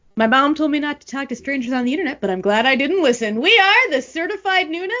My mom told me not to talk to strangers on the internet, but I'm glad I didn't listen. We are the Certified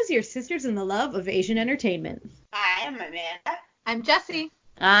Nunas, your sisters in the love of Asian entertainment. I am Amanda. I'm Jessie.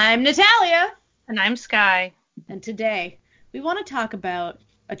 I'm Natalia. And I'm Sky. And today, we want to talk about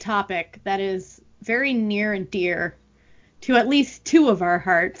a topic that is very near and dear to at least two of our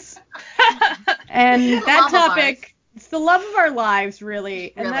hearts. And that topic, it's the love of our lives,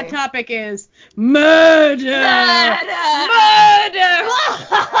 really. And that topic is murder. Murder.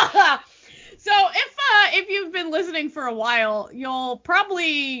 So if you've been listening for a while, you'll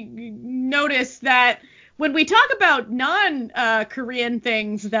probably notice that when we talk about non-Korean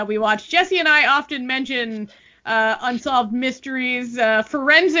things that we watch, Jessie and I often mention Unsolved Mysteries,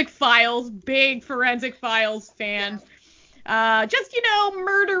 Forensic Files, big Forensic Files fan. Just,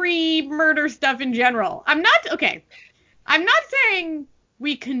 murder stuff in general. I'm not saying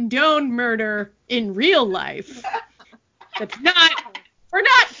we condone murder in real life. We're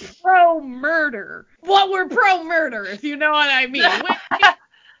not pro-murder. Well, we're pro-murder, if you know what I mean.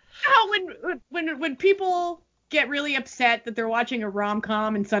 When people get really upset that they're watching a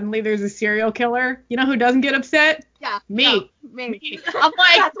rom-com and suddenly there's a serial killer, you know who doesn't get upset? Yeah. Me. No, me. I'm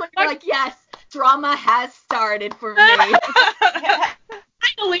like, that's when you're like, yes, drama has started for me.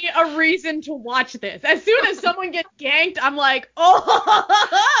 Finally, a reason to watch this. As soon as someone gets ganked, I'm like,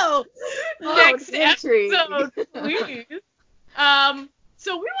 oh, next episode, please.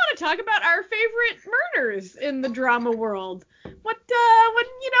 So we want to talk about our favorite murders in the drama world. We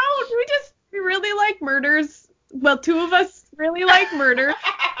really like murders. Well, two of us really like murder.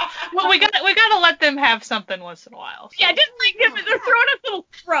 Well, we gotta let them have something once in a while. So. Yeah, just like they're throwing us little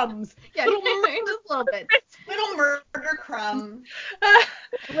crumbs. Yeah, just a little bit. Little murder crumbs.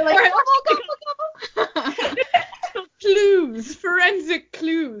 We're like, gobble. Clues, forensic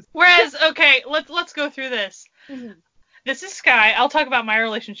clues. Whereas, okay, let's go through this. Mm-hmm. This is Sky. I'll talk about my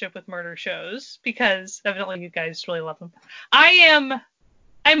relationship with murder shows because evidently you guys really love them. I'm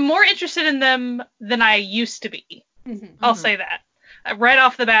more interested in them than I used to be. Mm-hmm. I'll say that. Right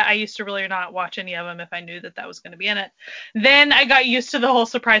off the bat, I used to really not watch any of them if I knew that was going to be in it. Then I got used to the whole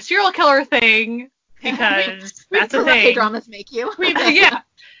surprise serial killer thing because that's a thing. Dramas make you. Yeah.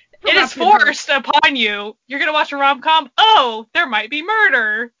 It is forced upon you. You're going to watch a rom-com. Oh, there might be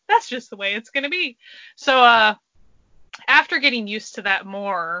murder. That's just the way it's going to be. So, after getting used to that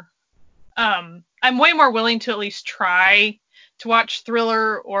more, I'm way more willing to at least try to watch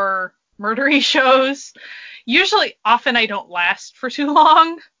thriller or murdery shows. Often I don't last for too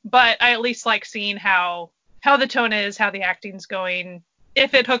long, but I at least like seeing how the tone is, how the acting's going,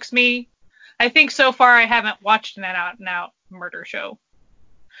 if it hooks me. I think so far I haven't watched an out-and-out murder show.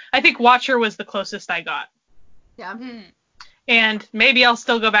 I think Watcher was the closest I got. Yeah. And maybe I'll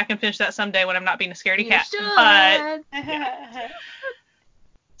still go back and finish that someday when I'm not being a scaredy cat. But yeah.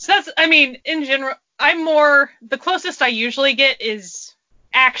 So that's, in general, the closest I usually get is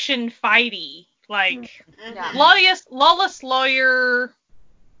action fighty, like lawless lawyer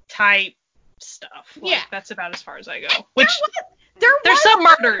type stuff. Like, that's about as far as I go. Which there's some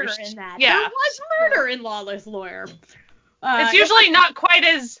murders in that. Yeah. There was murder in Lawless Lawyer. It's usually not quite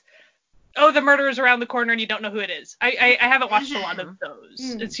as, the murder is around the corner and you don't know who it is. I haven't watched a lot of those.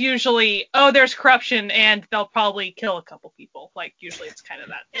 It's usually, there's corruption and they'll probably kill a couple people. Like, usually it's kind of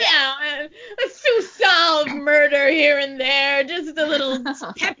that. Yeah, a solved murder here and there. Just a little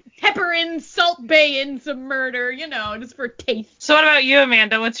pepper in, Salt Bay in some murder, just for taste. So what about you,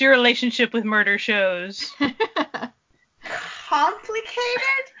 Amanda? What's your relationship with murder shows?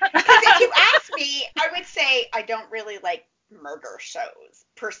 Complicated? Because if you ask me, I would say I don't really like murder shows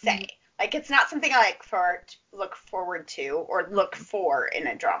per se. Like, it's not something I look forward to or look for in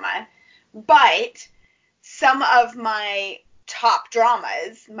a drama. But some of my top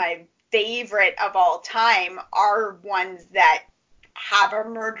dramas, my favorite of all time, are ones that have a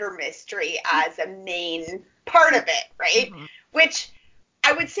murder mystery as a main part of it, right? Mm-hmm. Which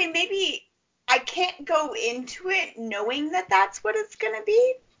I would say maybe I can't go into it knowing that that's what it's going to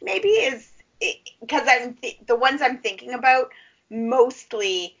be. Maybe is because the ones I'm thinking about,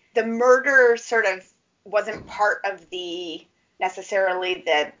 mostly the murder sort of wasn't part of necessarily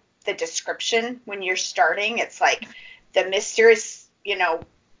the description when you're starting. It's like the mysterious,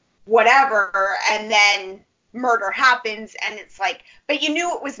 whatever, and then murder happens, and it's like, but you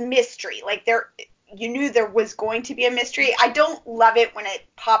knew it was mystery. Like, you knew there was going to be a mystery. I don't love it when it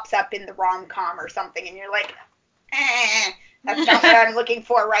pops up in the rom-com or something, and you're like, that's not what I'm looking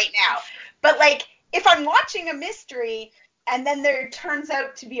for right now. But, like, if I'm watching a mystery and then there turns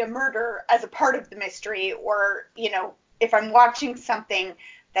out to be a murder as a part of the mystery, or, if I'm watching something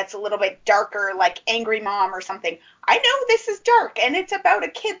that's a little bit darker, like Angry Mom or something. I know this is dark, and it's about a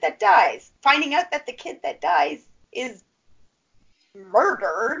kid that dies. Finding out that the kid that dies is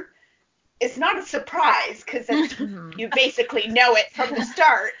murdered is not a surprise, because you basically know it from the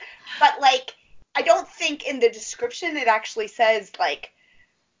start. But, like, I don't think in the description it actually says, like,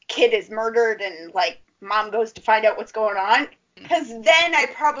 kid is murdered and, like, mom goes to find out what's going on. Because then I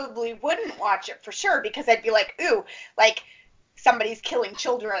probably wouldn't watch it for sure, because I'd be like, ooh, like, somebody's killing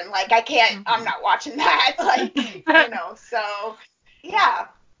children. Like, I can't, I'm not watching that. Like, you know, so, yeah.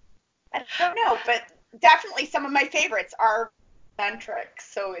 I don't know, but definitely some of my favorites are centric,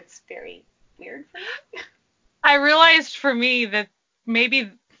 so it's very weird for me. I realized for me that maybe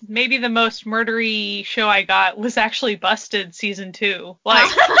the most murdery show I got was actually Busted season 2.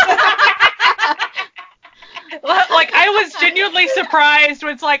 Like, like I was genuinely surprised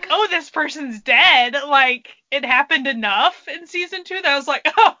when it's like, oh, this person's dead. Like, it happened enough in season 2 that I was like,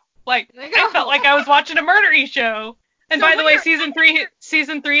 oh, like I felt like I was watching a murdery show. And so by the way, season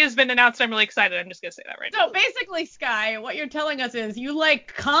three has been announced. I'm really excited. I'm just gonna say that right now. So basically, Sky, what you're telling us is you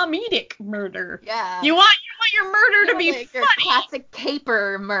like comedic murder. Yeah. You want your murder to be like funny. Your classic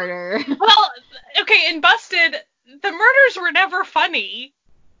caper murder. Well, okay, in Busted, the murders were never funny.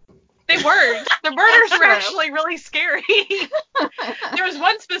 They weren't. The murders were actually really scary. There was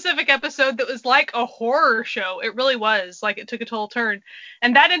one specific episode that was like a horror show. It really was. Like, it took a total turn.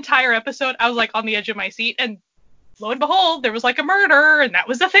 And that entire episode, I was like on the edge of my seat, and lo and behold, there was like a murder, and that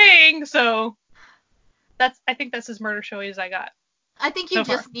was the thing. So I think that's as murder showy as I got. I think you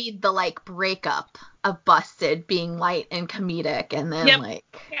just need the like breakup of Busted being light and comedic, and then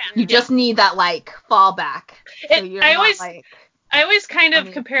you just need that like fallback. So I always kind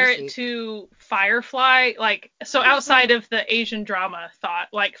of compare it to Firefly, like, so outside of the Asian drama thought,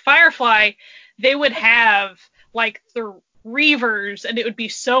 like Firefly, they would have like the Reavers, and it would be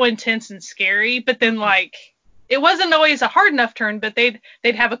so intense and scary, but then like it wasn't always a hard enough turn, but they'd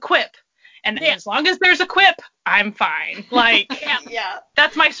have a quip. And as long as there's a quip, I'm fine. Like,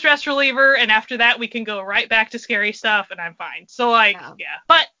 that's my stress reliever. And after that, we can go right back to scary stuff, and I'm fine. So, like,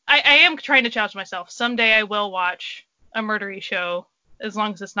 But I am trying to challenge myself. Someday I will watch a murdery show, as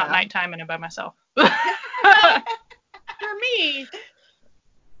long as it's not nighttime and I'm by myself. For me,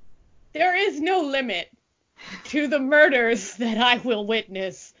 there is no limit to the murders that I will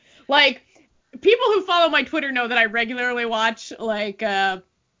witness. Like, people who follow my Twitter know that I regularly watch, like,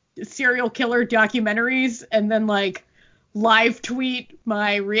 serial killer documentaries and then like live tweet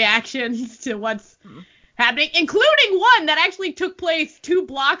my reactions to what's happening, including one that actually took place 2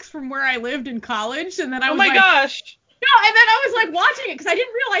 blocks from where I lived in college. And then I was like, gosh. No, and then I was like watching it because I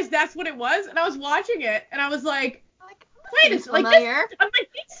didn't realize that's what it was, and I was watching it and I was like, wait a second, like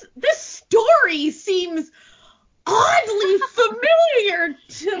this story seems oddly familiar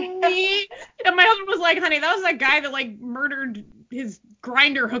to me. And my husband was like, honey, that was that guy that like murdered his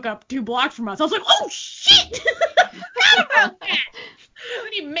grinder hookup 2 blocks from us. I was like, oh shit! Forgot about that.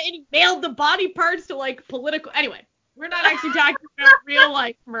 And he mailed the body parts to like political. Anyway, we're not actually talking about real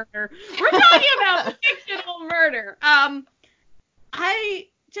life murder. We're talking about fictional murder. I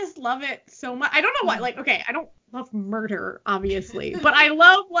just love it so much. I don't know why. Like, okay, I don't love murder, obviously, but I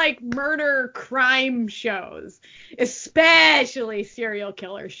love like murder crime shows, especially serial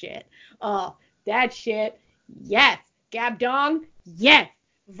killer shit. Oh, that shit, yes. Gab Dong, yes.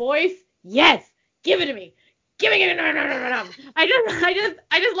 Voice, yes. Give it to me. Give it. No. I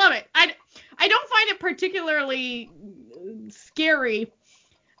just love it. I don't find it particularly scary.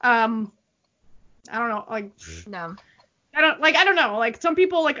 I don't know, like no. I don't know. Like, some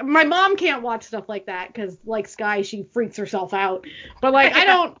people, like, my mom can't watch stuff like that because, like Sky, she freaks herself out. But, like, I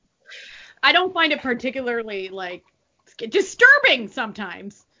don't find it particularly, like, disturbing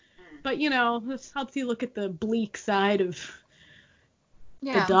sometimes. But, you know, this helps you look at the bleak side of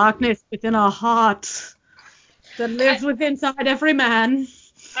the darkness within our heart that lives within inside every man.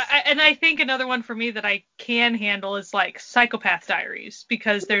 And I think another one for me that I can handle is, like, Psychopath Diaries,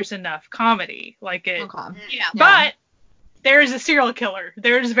 because there's enough comedy. Like, it. Okay. Yeah. But there's a serial killer.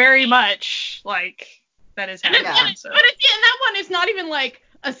 There's very much, like, that is happening. But in that one, it's not even, like,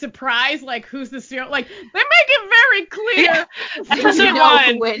 a surprise, like, who's the serial... Like, they make it very clear. Episode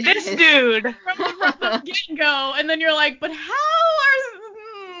 1, this dude. From the get-go, and then you're like, but how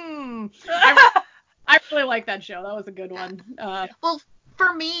are... I really like that show. That was a good one. Well,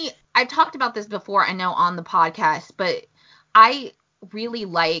 for me, I've talked about this before, I know, on the podcast, but I really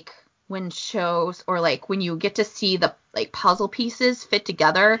like when shows, or like when you get to see the like puzzle pieces fit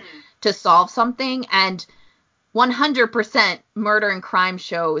together to solve something, and 100% murder and crime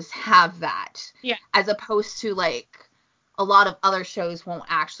shows have that. Yeah. As opposed to like a lot of other shows won't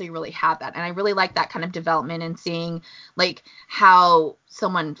actually really have that. And I really like that kind of development and seeing like how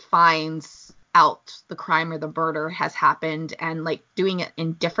someone finds out the crime or the murder has happened and like doing it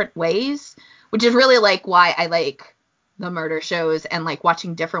in different ways, which is really like why I like the murder shows and like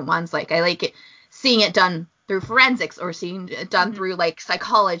watching different ones. Like I like it, seeing it done through forensics or seeing it done through like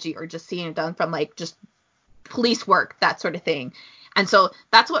psychology or just seeing it done from like just police work, that sort of thing. And so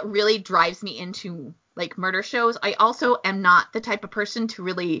that's what really drives me into like murder shows. I also am not the type of person to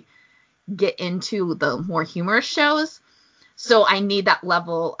really get into the more humorous shows. So I need that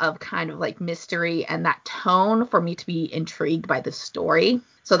level of kind of like mystery and that tone for me to be intrigued by the story.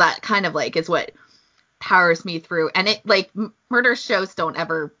 So that kind of like is what powers me through. And it like murder shows don't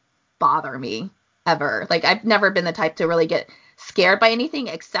ever bother me ever. Like I've never been the type to really get scared by anything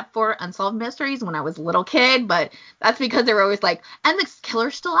except for Unsolved Mysteries when I was a little kid, but that's because they were always like, and the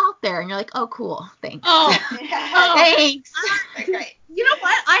killer's still out there, and you're like, oh cool, thanks. Thanks. Great. You know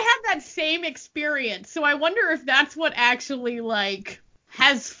what? I had that same experience, so I wonder if that's what actually like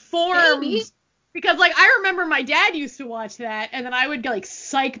has formed. Maybe. Because like I remember my dad used to watch that, and then I would like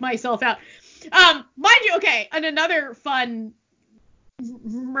psych myself out. Mind you, okay, and another fun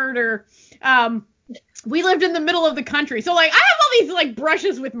murder. We lived in the middle of the country, so like I have all these like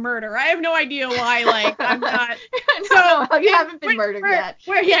brushes with murder. I have no idea why like I'm not. No, you haven't been murdered yet.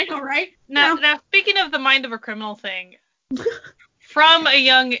 Yeah, I know, right? Now, speaking of the mind of a criminal thing, from a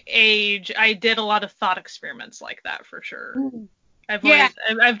young age, I did a lot of thought experiments like that for sure.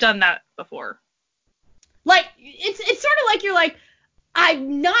 I've done that before. Like it's sort of like you're like,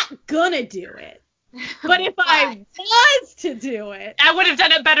 I'm not gonna do it. But if I was to do it, I would have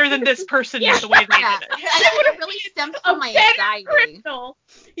done it better than this person the way they did it. I would have really stemmed from my anxiety. Criminal.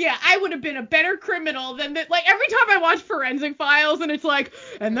 Yeah, I would have been a better criminal than that. Like every time I watch Forensic Files and it's like,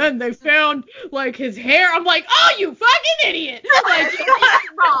 and then they found like his hair. I'm like, oh, you fucking idiot! Like,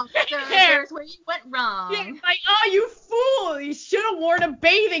 wrong. There's where you went wrong. Yeah, like, oh, you fool! You should have worn a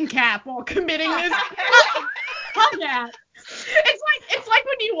bathing cap while committing this. Come at. It's like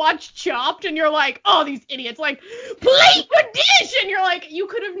when you watch Chopped and you're like, oh, these idiots, like, plate the dish, and you're like, you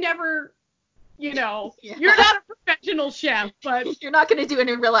could have never, you're not a professional chef, but you're not gonna do it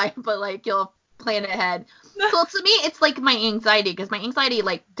in real life, but like you'll plan ahead. So to me, it's like my anxiety, because my anxiety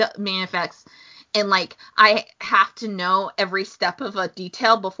like manifests, and like I have to know every step of a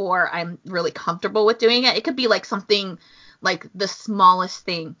detail before I'm really comfortable with doing it. It could be like something like the smallest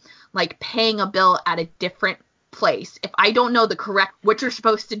thing, like paying a bill at a different place. If I don't know the correct what you're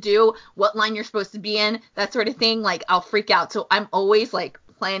supposed to do, what line you're supposed to be in, that sort of thing, like I'll freak out. So I'm always like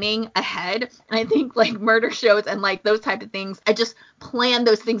planning ahead. And I think like murder shows and like those type of things, I just plan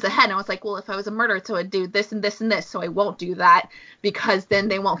those things ahead. And I was like, well, if I was a murderer, so I'd do this and this and this, so I won't do that because then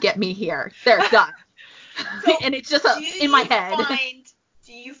they won't get me here. They're done. So and it's just in my head.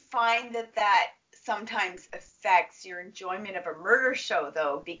 Do you find that sometimes affects your enjoyment of a murder show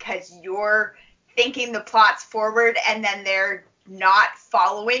though, because you're thinking the plot's forward and then they're not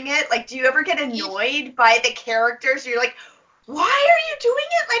following it? Like, do you ever get annoyed by the characters? You're like, why are you doing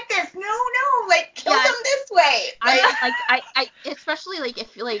it like this? No, like kill them this way. I especially like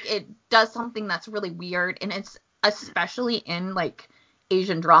if like it does something that's really weird, and it's especially in like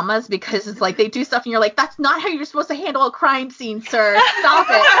Asian dramas, because it's like they do stuff and you're like, that's not how you're supposed to handle a crime scene, sir. Stop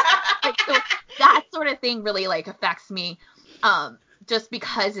it. Like, so that sort of thing really like affects me, just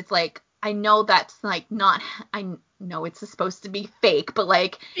because it's like I know that's like not, I know it's supposed to be fake, but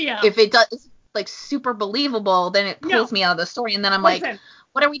like if it does, it's like super believable, then it pulls me out of the story, and then I'm like,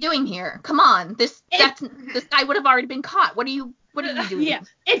 what are we doing here? Come on, this guy would have already been caught. What are you doing? Yeah,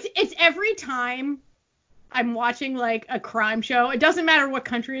 it's every time I'm watching like a crime show, it doesn't matter what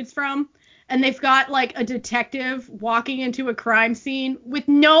country it's from, and they've got like a detective walking into a crime scene with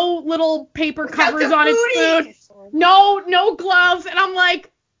no little paper covers on his food, no gloves, and I'm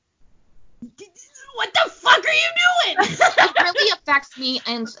like, what the fuck are you doing? It really affects me,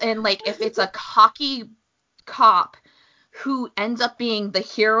 and like if it's a cocky cop who ends up being the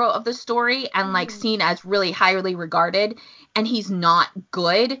hero of the story and like seen as really highly regarded, and he's not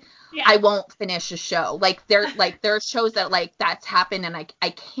good, I won't finish a show. Like there are shows that like that's happened, and I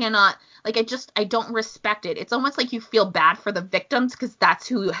cannot, like I don't respect it. It's almost like you feel bad for the victims because that's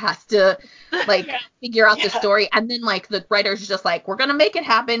who has to like figure out the story, and then like the writer's just like, we're gonna make it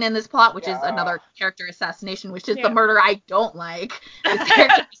happen in this plot, which is another character assassination, which is the murder I don't like. Is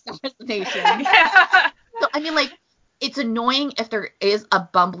character assassination. So I mean, like, it's annoying if there is a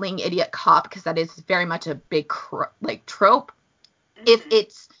bumbling idiot cop, because that is very much a big trope. If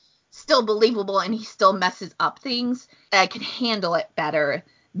it's still believable and he still messes up things, I can handle it better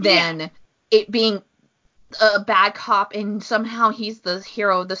than it being a bad cop and somehow he's the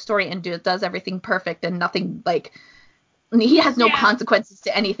hero of the story and does everything perfect and nothing, like, he has no consequences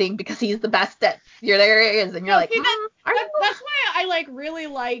to anything because he's the best at there he is, and you're like, see, that's why I like really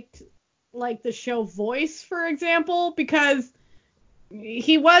liked like the show Voice, for example, because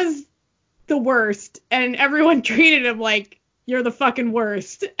he was the worst and everyone treated him like you're the fucking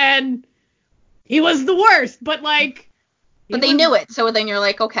worst, and he was the worst, but like. But they knew it, so then you're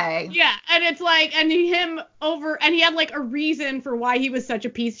like, okay. Yeah, and it's like, and he had like a reason for why he was such a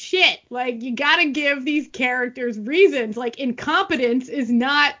piece of shit. Like, you gotta give these characters reasons. Like, incompetence is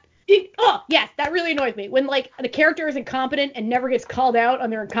not. Oh, yes, that really annoys me. When, like, the character is incompetent and never gets called out on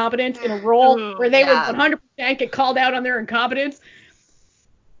their incompetence in a role where they would 100% get called out on their incompetence.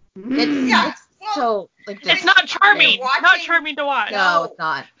 It's so, like, it's not charming. Not charming to watch. No, it's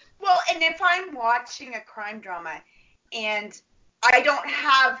not. Well, and if I'm watching a crime drama and I don't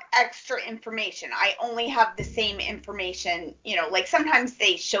have extra information, I only have the same information, you know, like sometimes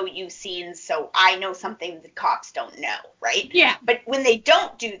they show you scenes so I know something the cops don't know, right? Yeah. But when they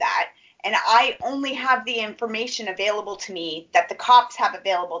don't do that, and I only have the information available to me that the cops have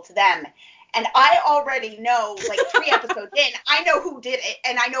available to them, and I already know, like 3 episodes in, I know who did it,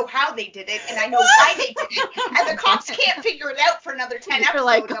 and I know how they did it, and I know why they did it, and the cops can't figure it out for another 10 episodes. You're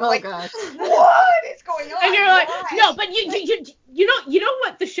like, I'm oh like, gosh. what is going on? And you're like, why? no, but you know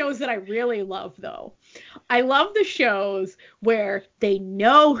what the shows that I really love, though? I love the shows where they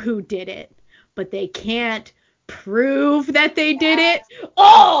know who did it, but they can't prove that they did it.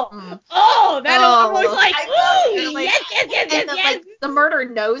 I'm always like, ooh, yes. Like, the murderer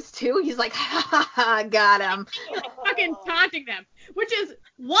knows too. He's like, ha ha ha, got him. He's like fucking taunting them, which is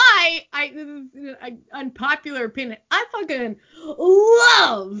why this is an unpopular opinion. I fucking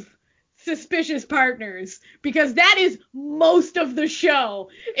love Suspicious Partners, because that is most of the show,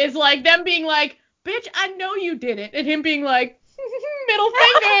 is like them being like, bitch, I know you did it, and him being like, middle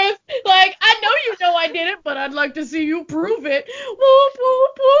fingers, like, I know I did it, but I'd like to see you prove it. Whoop,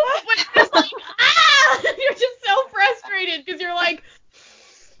 whoop, whoop. But it's just like, you're just so frustrated because you're like,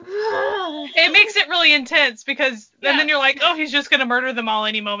 it makes it really intense because then you're like, oh, he's just gonna murder them all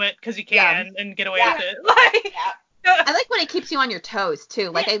any moment because he can and get away with it. Like, I like when it keeps you on your toes too.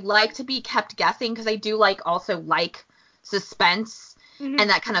 Like, I like to be kept guessing because I do also like suspense. Mm-hmm. And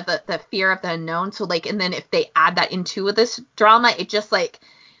that kind of the fear of the unknown. So, like, and then if they add that into this drama, it just, like,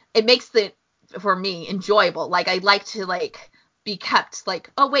 it makes it, for me, enjoyable. Like, I like to, like, be kept,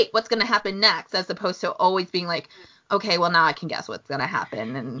 like, oh, wait, what's going to happen next? As opposed to always being like, okay, well, now I can guess what's going to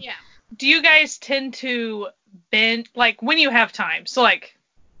happen. And do you guys tend to binge, like, when you have time? So, like,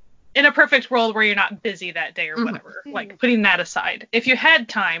 in a perfect world where you're not busy that day or whatever, like, putting that aside, if you had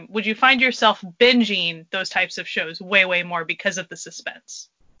time, would you find yourself binging those types of shows way, way more because of the suspense?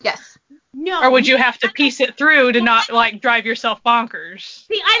 Yes. No. Or would you have to piece it through to not, like, drive yourself bonkers?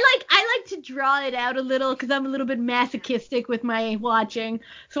 See, I like to draw it out a little because I'm a little bit masochistic with my watching.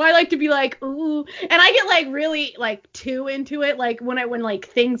 So I like to be like, ooh. And I get, like, really, like, too into it. Like, when like,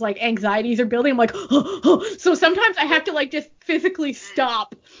 things like anxieties are building, I'm like, oh. So sometimes I have to, like, just physically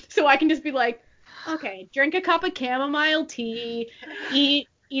stop so I can just be like, okay, drink a cup of chamomile tea, eat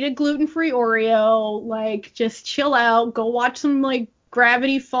a gluten-free Oreo, like, just chill out, go watch some, like,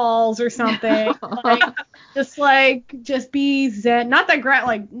 Gravity Falls or something. just be zen. Not that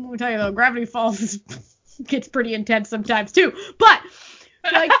let me tell you though, Gravity Falls gets pretty intense sometimes too. But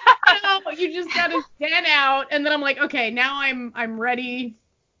like, you just gotta zen out, and then I'm like, okay, now I'm ready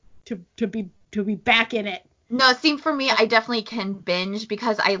to be back in it. No, see, for me, I definitely can binge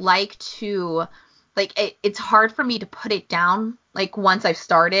because I like to, like, it's hard for me to put it down, like, once I've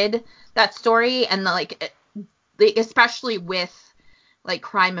started that story, and especially with, like,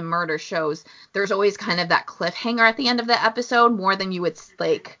 crime and murder shows, there's always kind of that cliffhanger at the end of the episode, more than you would,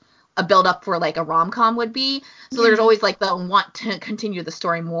 like, a build up for, like, a rom-com would be. So there's always, like, the want to continue the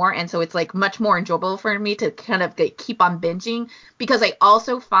story more, and so it's, like, much more enjoyable for me to kind of, like, keep on binging, because I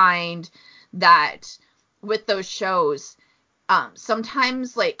also find that with those shows,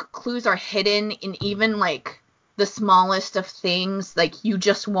 sometimes, like, clues are hidden in even, like, the smallest of things, like, you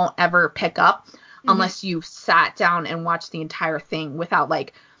just won't ever pick up unless you sat down and watched the entire thing without,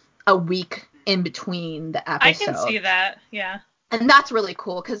 like, a week in between the episodes. I can see that, yeah. And that's really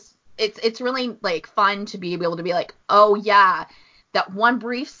cool, because it's really, like, fun to be able to be like, oh, yeah, that one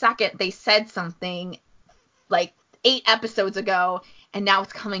brief second they said something, like, 8 episodes ago, and now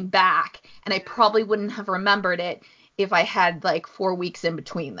it's coming back, and I probably wouldn't have remembered it if I had, like, 4 weeks in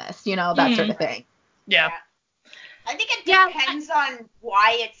between this, you know, that sort of thing. Yeah. I think it depends on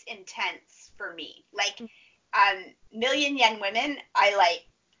why it's intense for me. Like, Million Yen Women, I, like,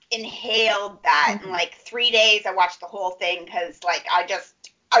 inhaled that. And like 3 days I watched the whole thing because like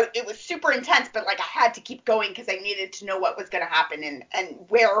it was super intense, but like I had to keep going because I needed to know what was going to happen and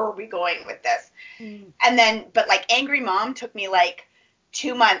where are we going with this. And then, but like Angry Mom took me like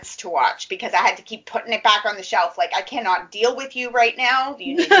 2 months to watch because I had to keep putting it back on the shelf. Like, I cannot deal with you right now.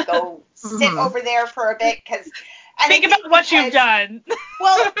 You need to go sit over there for a bit because. Think about what you've done.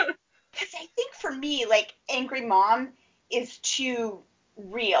 Well, because I think for me, like, Angry Mom is too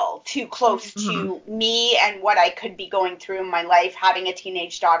real, too close to me and what I could be going through in my life, having a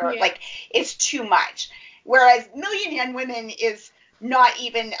teenage daughter. Like, it's too much. Whereas Million Young Women is not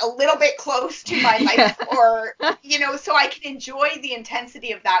even a little bit close to my life, or, you know, so I can enjoy the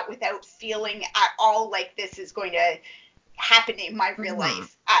intensity of that without feeling at all like this is going to happen in my real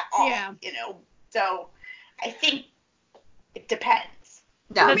life at all, you know. So I think it depends.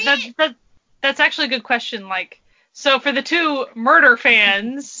 That's actually a good question. Like, so for the two murder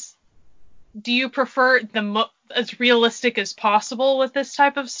fans, do you prefer as realistic as possible with this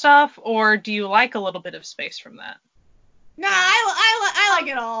type of stuff, or do you like a little bit of space from that? Nah, I like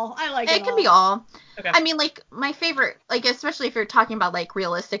it all. I like it all. It can be all. Okay. I mean, like, my favorite, like, especially if you're talking about, like,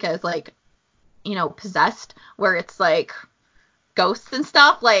 realistic as, like, you know, Possessed, where it's, like, ghosts and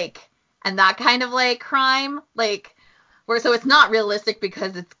stuff, like, and that kind of, like, crime, like, where, so it's not realistic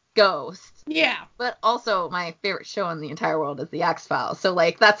because it's ghosts. Yeah. But also, my favorite show in the entire world is The X-Files, so,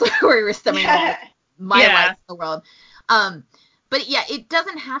 like, that's where we're stemming all my life in the world. But yeah, it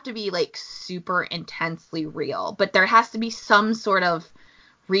doesn't have to be like super intensely real, but there has to be some sort of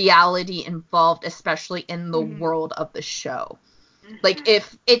reality involved, especially in the world of the show. Like,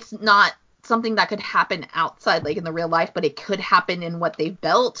 if it's not something that could happen outside, like in the real life, but it could happen in what they've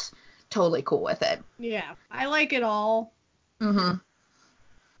built, totally cool with it. Yeah, I like it all. I'm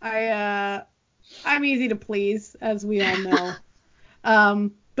easy to please, as we all know.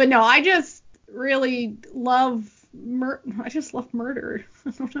 But no, I just really love murder. I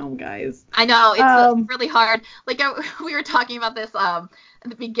don't know, guys. I know, it's really hard. Like, we were talking about this at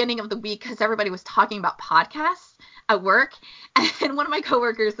the beginning of the week because everybody was talking about podcasts at work, and one of my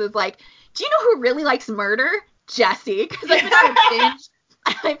coworkers was like, do you know who really likes murder? Jessie, because I've been on a binge.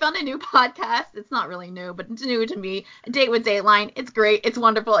 I found a new podcast. It's not really new, but it's new to me. A Date with Dateline. It's great. It's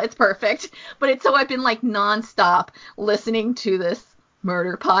wonderful. It's perfect. But it's so I've been like nonstop listening to this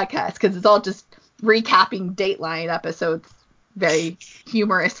murder podcast because it's all just recapping Dateline episodes very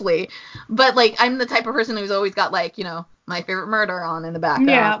humorously. But like, I'm the type of person who's always got like, you know, My Favorite Murder on in the background.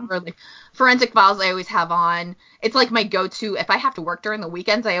 Yeah. Or like Forensic Files I always have on. It's like my go-to. If I have to work during the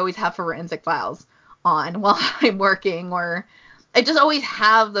weekends, I always have Forensic Files on while I'm working, or I just always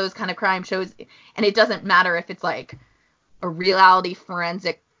have those kind of crime shows, and it doesn't matter if it's like a reality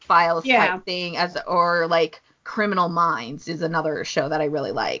Forensic Files type thing or like Criminal Minds is another show that I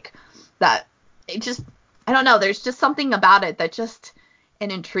really like. That it just, I don't know, there's just something about it that just,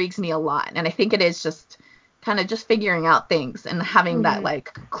 it intrigues me a lot. And I think it is just kind of just figuring out things and having that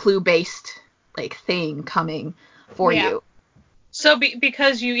like clue-based like thing coming for you. So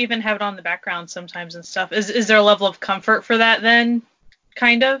because you even have it on the background sometimes and stuff, is there a level of comfort for that then,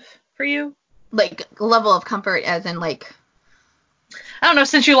 kind of, for you? Like, level of comfort as in, like... I don't know,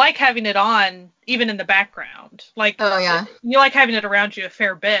 since you like having it on, even in the background. Like, you like having it around you a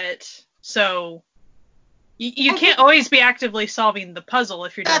fair bit, so you can't always be actively solving the puzzle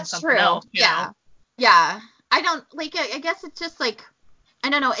if you're doing something else, you know? Yeah. I don't, like, I guess it's just, like... I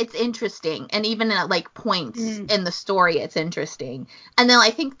don't know, it's interesting, and even at, like, points in the story, it's interesting. And then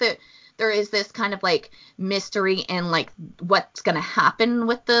I think that there is this kind of, like, mystery in, like, what's gonna happen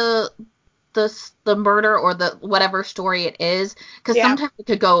with the murder or the whatever story it is, because sometimes it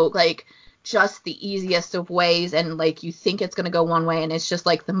could go, like, just the easiest of ways, and, like, you think it's gonna go one way, and it's just,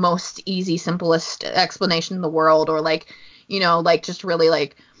 like, the most easy, simplest explanation in the world, or, like, you know, like, just really,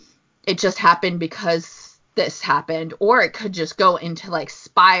 like, it just happened because this happened, or it could just go into like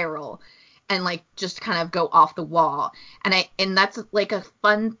spiral and like just kind of go off the wall, and that's like a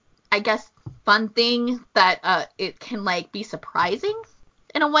fun thing that it can like be surprising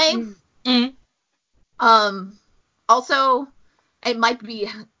in a way. Also it might be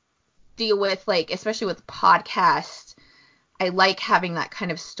deal with like, especially with podcasts, I like having that kind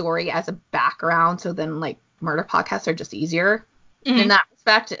of story as a background, so then like murder podcasts are just easier in that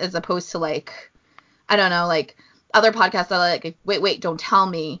respect, as opposed to like, I don't know, like, other podcasts that are like, wait, don't tell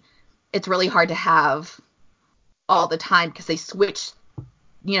me. It's really hard to have all the time because they switch,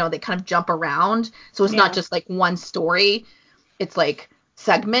 you know, they kind of jump around. So it's not just like one story. It's like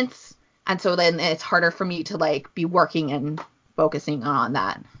segments. And so then it's harder for me to like be working and focusing on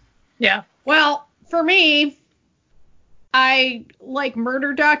that. Yeah. Well, for me, I like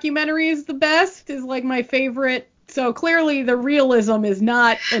murder documentaries the best, is like my favorite. So clearly the realism is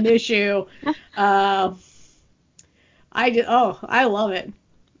not an issue. I love it.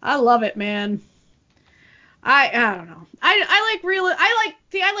 I love it, man. I don't know.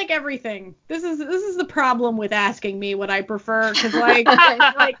 I like everything. This is the problem with asking me what I prefer, because like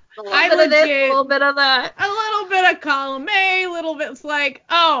a little bit of this, a little bit of that. A little bit of column A, a little bit. It's like,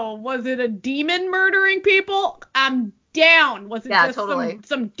 oh, was it a demon murdering people? I'm down. Was it just totally.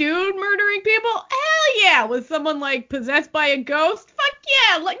 some dude murdering people? Hell yeah. Was someone like possessed by a ghost? Fuck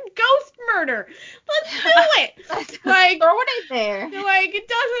yeah, like ghost murder. Let's do it. Like, throw it in there. Like, it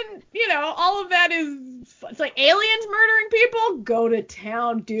doesn't, all of that is, it's like aliens murdering people. Go to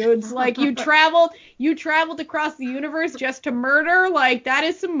town, dudes. Like, you traveled across the universe just to murder. Like, that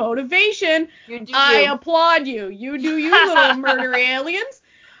is some motivation. I applaud you. You do you, little murder aliens.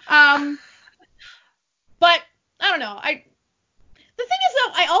 But I don't know. The thing is,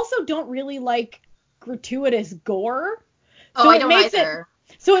 though, I also don't really like gratuitous gore. So I don't either.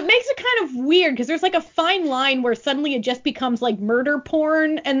 So it makes it kind of weird, because there's like a fine line where suddenly it just becomes like murder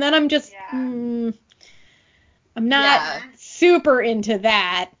porn, and then I'm just, I'm not super into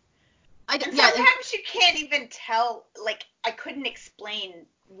that. Sometimes you can't even tell, like, I couldn't explain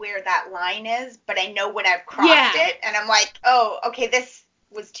where that line is, but I know when I've crossed it, and I'm like, oh, okay, this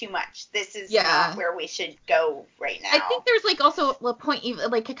was too much. This is not where we should go right now. I think there's like also a point,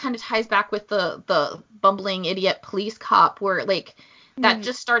 like it kind of ties back with the bumbling idiot police cop, where like that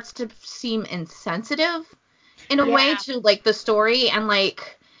just starts to seem insensitive in a way to like the story, and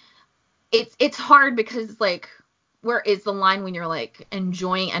like it's hard because like where is the line when you're like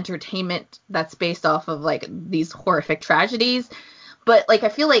enjoying entertainment that's based off of like these horrific tragedies? But like I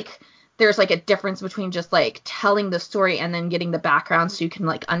feel like there's like a difference between just like telling the story and then getting the background so you can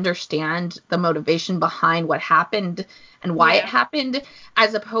like understand the motivation behind what happened and why it happened,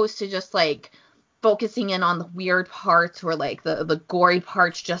 as opposed to just like focusing in on the weird parts or like the gory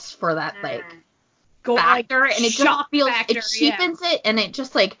parts just for that like factor, and it just feels it cheapens it, and it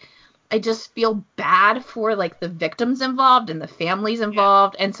just like I just feel bad for like the victims involved and the families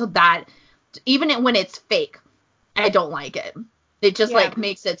involved, and so that even when it's fake, I don't like it. It just like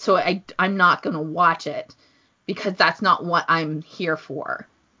makes it so I'm not gonna watch it because that's not what I'm here for.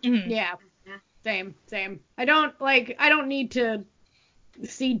 Mm-hmm. Yeah, same. I don't need to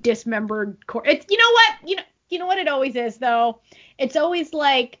see dismembered it's you know what it always is, though. It's always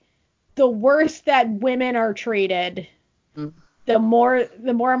like the worse that women are treated, the more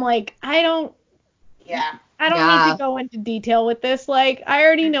I'm like, I don't need to go into detail with this. Like, I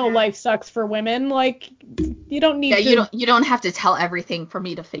already know life sucks for women. Like, you don't need to. You don't have to tell everything for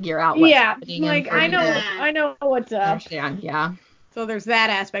me to figure out what's happening. Like, I know what's up. Understand, yeah. So there's that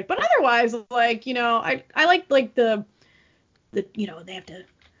aspect. But otherwise, like, I like the they have to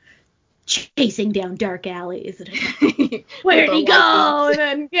chasing down dark alleys. Where'd he go?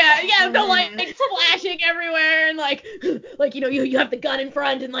 And then the lights flashing everywhere, and like you have the gun in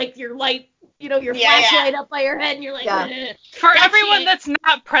front and like your light, your flashlight up by your head, and you're like, For everyone that's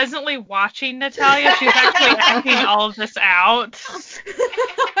not presently watching Natalia, she's actually acting all of this out. She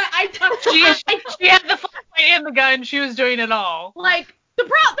had the flashlight and the gun. She was doing it all. Like, the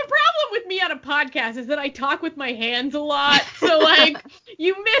problem with me on a podcast is that I talk with my hands a lot, so like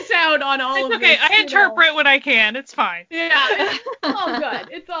you miss out on all of this. It's okay. I interpret what I can. It's fine. Yeah,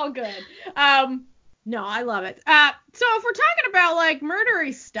 it's all good. No, I love it. So if we're talking about like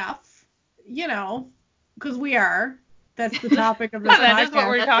murdery stuff, because that's the topic of this podcast. That is what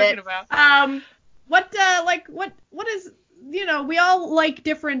we're talking about. What is, we all like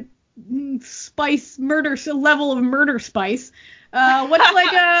different murder level of murder spice.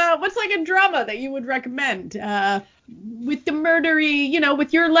 What's like a drama that you would recommend with the murdery,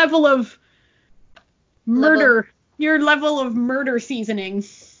 with your level of murder, your level of murder seasoning?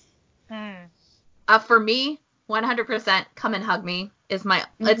 For me, 100% Come and Hug Me is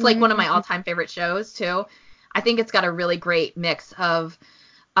it's like one of my all-time favorite shows too. I think it's got a really great mix of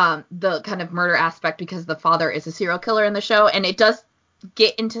the kind of murder aspect because the father is a serial killer in the show, and it does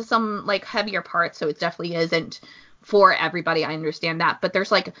get into some like heavier parts, so it definitely isn't for everybody. I understand that, but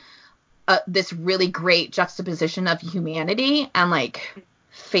there's like this really great juxtaposition of humanity and like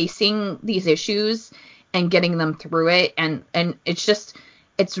facing these issues and getting them through it, and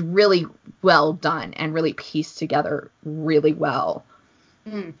it's really well done and really pieced together really well.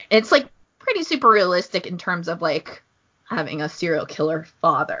 It's like pretty super realistic in terms of like having a serial killer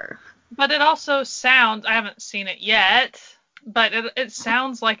father, but it also sounds, I haven't seen it yet, but it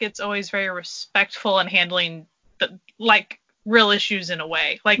sounds like it's always very respectful and handling like real issues in a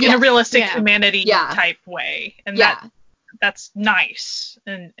way, like in a realistic humanity type way, and that that's nice.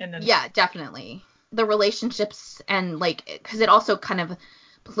 And yeah, definitely. The relationships and like, because it also kind of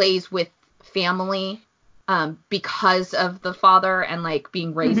plays with family, because of the father and like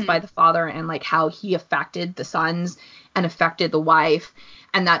being raised by the father and like how he affected the sons and affected the wife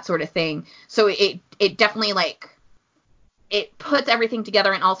and that sort of thing. So it definitely like, it puts everything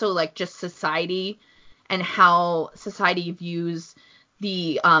together, and also like just society and how society views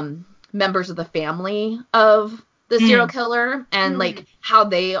the members of the family of the serial killer, and like how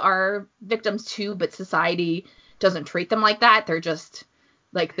they are victims too, but society doesn't treat them like that. They're just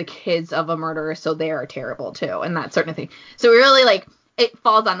like the kids of a murderer, so they are terrible too, and that sort of thing. So it really like, it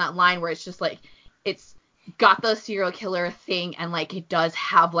falls on that line where it's just like, it's got the serial killer thing, and like it does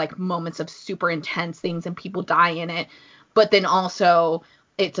have like moments of super intense things and people die in it, but then also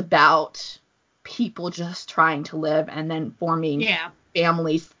it's about people just trying to live and then forming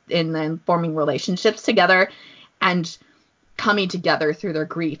families and then forming relationships together and coming together through their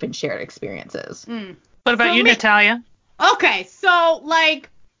grief and shared experiences. What about you, Natalia? Okay, so like,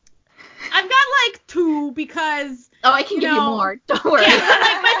 I've got like two because... Oh, I can give you more. Don't worry. Yeah,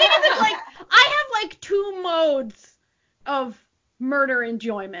 like, my thing is like, I have like two modes of murder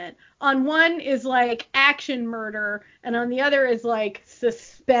enjoyment. On one is like action murder, and on the other is like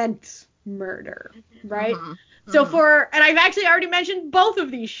suspense murder, right? So and I've actually already mentioned both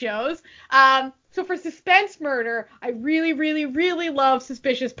of these shows. So for suspense murder, I really, really, really love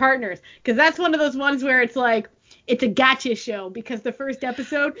Suspicious Partners, because that's one of those ones where it's like, it's a gotcha show, because the first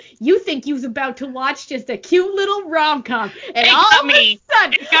episode, you think you was about to watch just a cute little rom-com, and It got me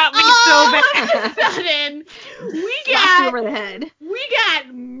so bad. Sudden, you over the head. We got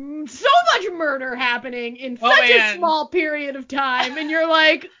so much murder happening in such a small period of time, and you're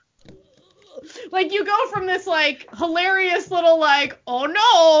like you go from this like hilarious little like, oh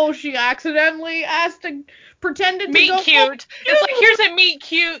no, she accidentally pretended to meet go cute. It's like, here's a meet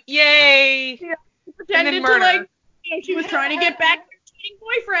cute, yay. Yeah, pretended to like, she was trying to get back to her cheating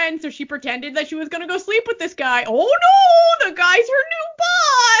boyfriend, so she pretended that she was gonna go sleep with this guy. Oh no, the guy's her new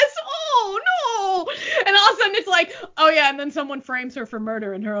boss. Oh no. And all of a sudden it's like, oh yeah, and then someone frames her for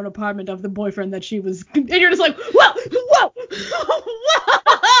murder in her own apartment of the boyfriend that she was, and you're just like, whoa.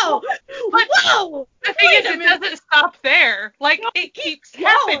 Whoa. The thing is, it doesn't stop there. Like, it keeps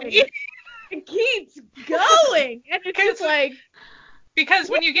happening. It keeps going. And it's just like, because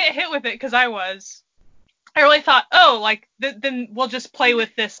when you get hit with it, because I really thought, oh, like, then we'll just play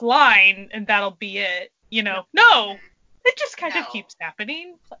with this line and that'll be it. You know, no, it just kind of keeps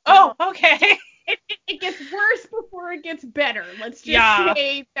happening. Oh, okay. It gets worse before it gets better. Let's just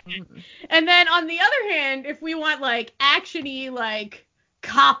say that. And then on the other hand, if we want like action-y, like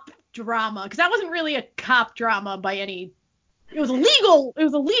cop drama, because that wasn't really a cop drama by any. It was a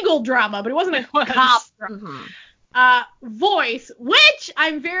legal drama, but it wasn't a cop drama. Voice, which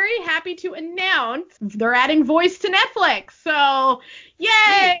I'm very happy to announce, they're adding Voice to Netflix. So,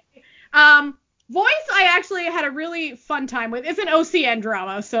 yay! Voice, I actually had a really fun time with. It's an OCN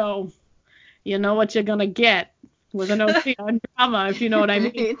drama, so you know what you're gonna get with an OCN drama, if you know what I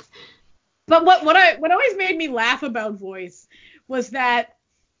mean. But what always made me laugh about Voice was that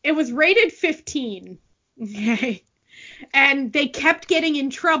it was rated 15. Okay. And they kept getting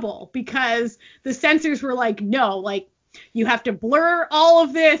in trouble because the censors were like, no, like, you have to blur all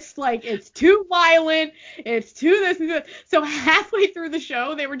of this, like, it's too violent, it's too this and that. So halfway through the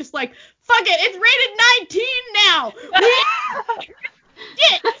show, they were just like, fuck it, it's rated 19 now.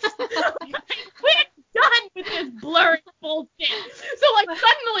 We're done with this blurring bullshit. So, like,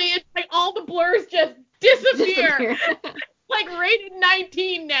 suddenly, it's like all the blurs just disappear. Like rated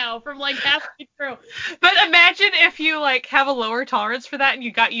 19 now from like halfway through. But imagine if you like have a lower tolerance for that and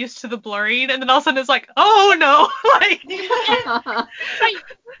you got used to the blurring, and then all of a sudden it's like, oh no, like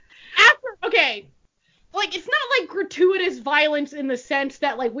okay, like it's not like gratuitous violence in the sense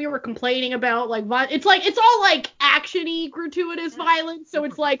that like we were complaining about, like it's like it's all like actiony gratuitous violence. So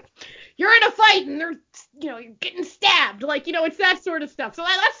it's like you're in a fight and they're, you know, you're getting stabbed, like, you know, it's that sort of stuff. So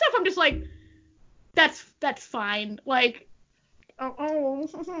that stuff I'm just like, that's fine, like. Oh,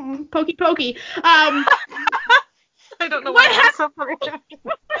 pokey. I don't know what happened. What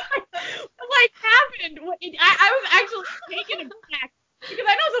like happened? I was actually taken aback because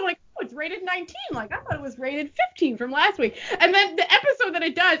I know someone like, oh, it's rated 19. Like, I thought it was rated 15 from last week. And then the episode that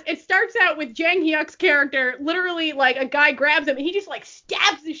it does, it starts out with Jang Hyuk's character, literally, like, a guy grabs him and he just, like,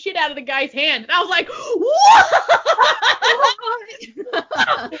 stabs the shit out of the guy's hand. And I was like,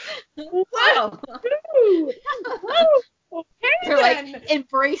 what? Okay, you're like,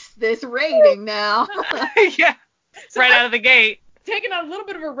 embrace this rating now. Yeah, so right out of the gate. Taking on a little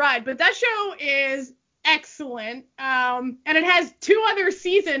bit of a ride, but that show is excellent. And it has 2 other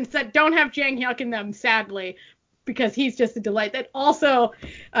seasons that don't have Jang Hyuk in them, sadly, because he's just a delight. That also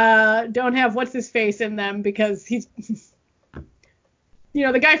don't have what's his face in them because he's,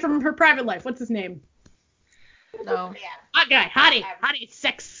 the guy from Her Private Life. What's his name? No. Yeah. Hot guy, hottie,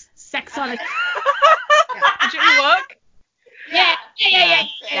 sex on it. Jimmy Wook? Yeah.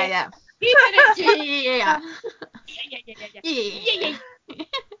 Yeah. He's in it too. Yeah. Yeah.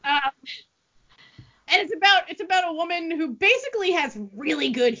 And it's about a woman who basically has really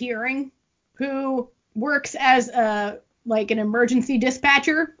good hearing, who works as an emergency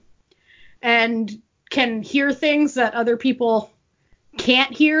dispatcher and can hear things that other people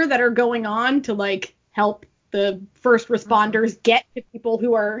can't hear that are going on to help the first responders get to people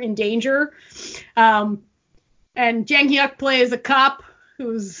who are in danger. And Jang Hyuk plays a cop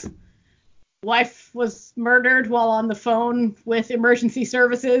whose wife was murdered while on the phone with emergency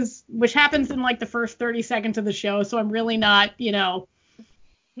services, which happens in the first 30 seconds of the show, so I'm really not,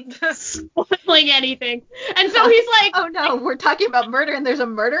 spoiling anything. And so he's like, oh no, we're talking about murder and there's a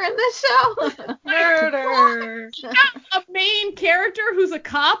murder in this show? Murder. a main character who's a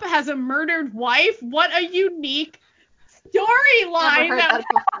cop has a murdered wife. What a unique storyline Never heard that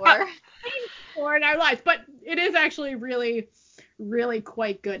before. for in our lives. But it is actually really, really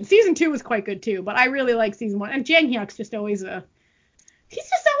quite good. Season 2 was quite good too, but I really like season 1. And Jang Hyuk's just always a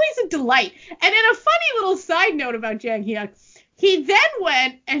delight. And in a funny little side note about Jang Hyuk, he then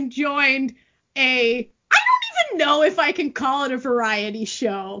went and joined I don't even know if I can call it a variety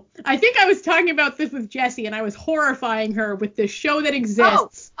show. I think I was talking about this with Jessie, and I was horrifying her with this show that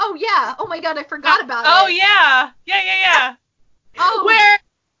exists. Oh yeah. Oh my god, I forgot about Oh it. yeah. Oh. Where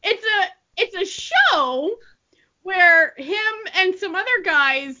it's a show where him and some other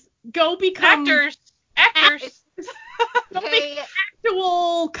guys go become Actors. go become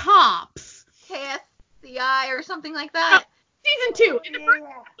actual cops. KSCI or something like that. Season 2. In the first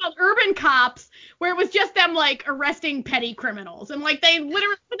season called Urban Cops, where it was just them arresting petty criminals. And they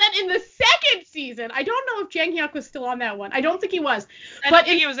literally, but then in the second season, I don't know if Jang Hyuk was still on that one. I don't think he was. I don't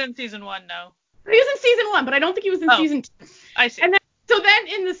think he was in season 1, no. He was in season 1, but I don't think he was in season 2. I see. And then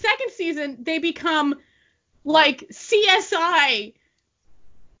in the second season, they become CSI.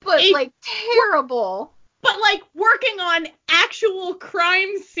 But terrible. But working on actual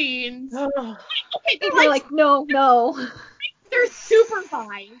crime scenes. Okay, They're no. They're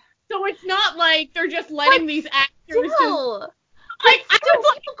supervised. So it's not they're just letting these actors Still. I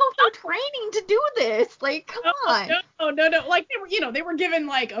was People go through training to do this. Come on. No. They were given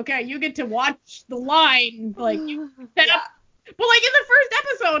okay, you get to watch the line, you set up. But in the first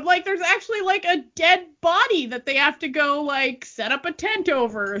episode, there's actually a dead body that they have to go set up a tent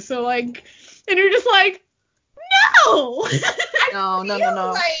over. So and you're just no. No.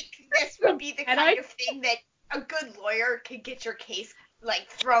 This would be the kind of thing that a good lawyer could get your case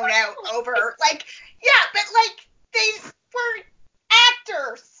thrown out over. But they were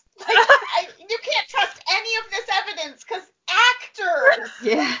actors. You can't trust any of this evidence because actors.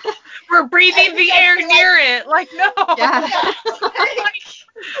 Yeah. We're breathing the air near it. No. Yeah.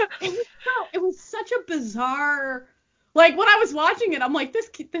 It was such a bizarre. When I was watching it, I'm this.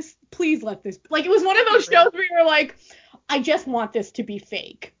 Please let this. It was one of those shows where you're I just want this to be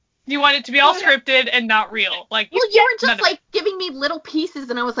fake. You want it to be all scripted and not real. Well, you were just giving me little pieces,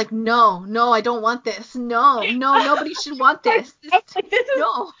 and I was no, I don't want this. No, nobody should want this.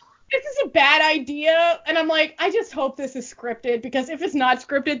 This is a bad idea, and I'm I just hope this is scripted, because if it's not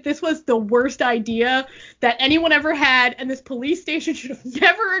scripted, this was the worst idea that anyone ever had, and this police station should have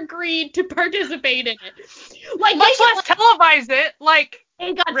never agreed to participate in it. Much less televise it.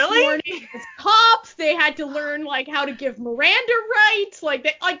 They got really? sworn in as cops. They had to learn how to give Miranda rights.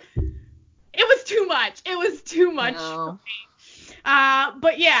 It was too much. It was too much for me.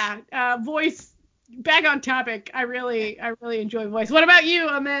 But yeah, Voice. Back on topic. I really enjoy Voice. What about you,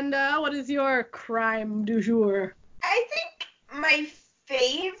 Amanda? What is your crime du jour? I think my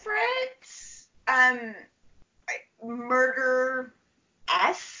favorite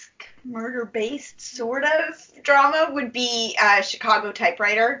murder-based sort of drama would be Chicago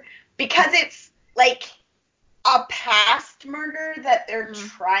Typewriter, because it's a past murder that they're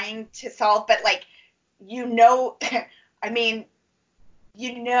trying to solve, but I mean,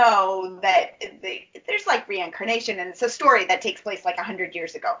 that there's reincarnation, and it's a story that takes place 100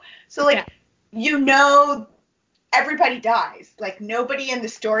 years ago. So everybody dies. Nobody in the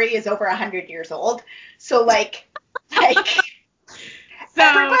story is over 100 years old. So everybody,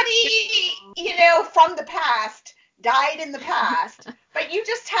 from the past died in the past, but you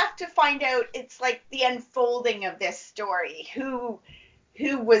just have to find out. It's the unfolding of this story. Who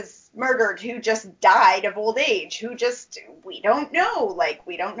who was murdered, who just died of old age, we don't know. Like,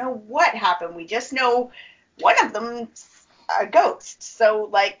 we don't know what happened. We just know one of them's a ghost. So,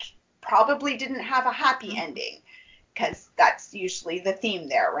 like, probably didn't have a happy ending, because that's usually the theme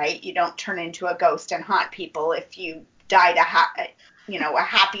there, right? You don't turn into a ghost and haunt people if you died a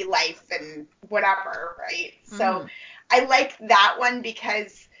happy life and whatever, right? So I like that one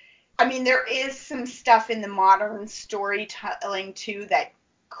because, I mean, there is some stuff in the modern storytelling too that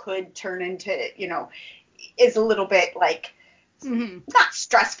could turn into, is a little bit like, not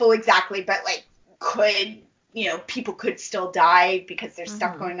stressful exactly, but like people could still die because there's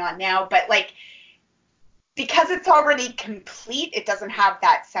stuff going on now. But like, because it's already complete, it doesn't have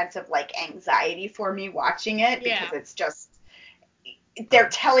that sense of like anxiety for me watching it, because it's just, they're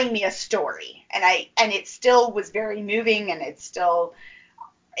telling me a story, and it still was very moving, and it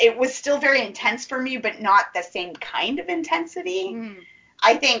was still very intense for me, but not the same kind of intensity.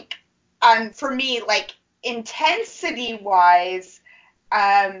 I think, for me, like, intensity wise,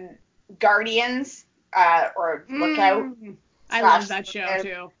 Guardians, or Lookout. I love that show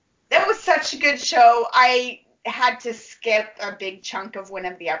too. That was such a good show. I had to skip a big chunk of one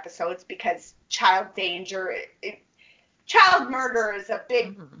of the episodes because child murder is a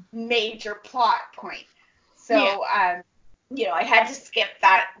big major plot point. So, I had to skip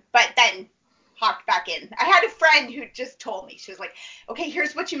that, but then hopped back in. I had a friend who just told me, she was like, okay,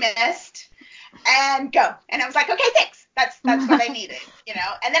 here's what you missed, and go. And I was like, okay, thanks. That's what I needed,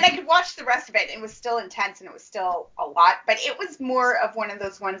 And then I could watch the rest of it. It was still intense, and it was still a lot, but it was more of one of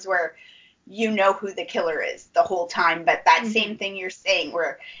those ones where you know who the killer is the whole time, but that same thing you're saying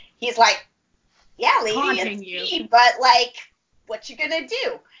where he's like, yeah, lady, Haunting it's me, but like, what you gonna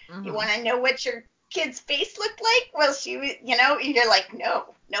do? You want to know what your kid's face looked like? Well, and you're like, no,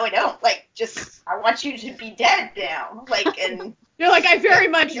 I don't. Like, just, I want you to be dead now. Like, and you're like, I very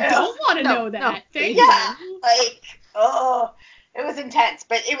much don't want to know that. No. Thank you. Like, oh, it was intense,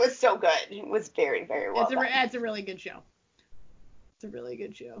 but it was so good. It was very, very well done. It's a really good show. It's a really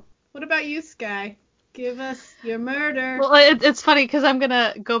good show. What about you, Sky? Give us your murder. Well, it's funny because I'm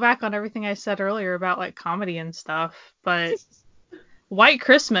gonna go back on everything I said earlier about like comedy and stuff, but White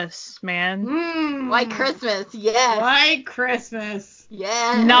Christmas, man. White Christmas, yes. White Christmas.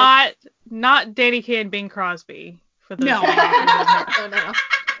 Yes. Not Danny Kaye and Bing Crosby. For those no. No.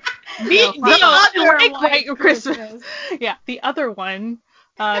 The other like White Christmas. Yeah, the other one,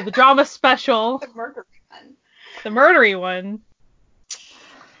 the drama special. The murdery one. The murdery one.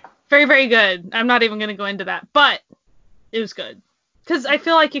 Very, very good. I'm not even going to go into that, but it was good. Because I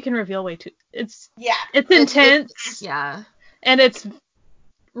feel like you can reveal way too. It's intense. Yeah. And it's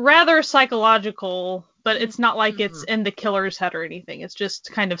rather psychological, but it's not like it's in the killer's head or anything. It's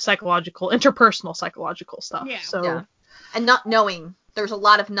just kind of interpersonal psychological stuff. Yeah. So. Yeah. And not knowing. There's a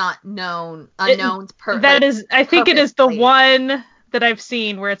lot of not known, unknowns. I think it is the one that I've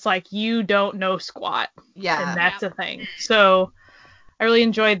seen where it's like, you don't know squat. Yeah. And that's a thing. So. I really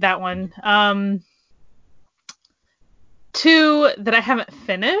enjoyed that one. Two that I haven't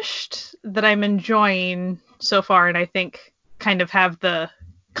finished that I'm enjoying so far, and I think kind of have the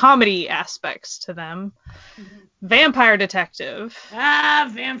comedy aspects to them. Vampire Detective.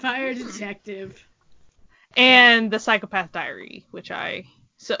 Vampire Detective. And The Psychopath Diary, which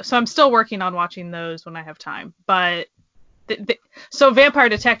so I'm still working on watching those when I have time. But so Vampire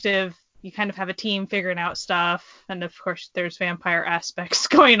Detective, you kind of have a team figuring out stuff, and of course there's vampire aspects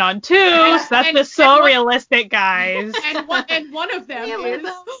going on too. So that's just so realistic, guys. And one of them is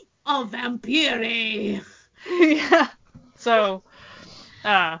a vampire. Yeah. So,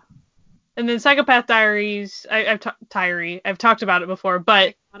 and then Psychopath Diaries, I've talked about it before,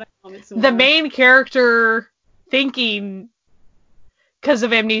 but the main character thinking, because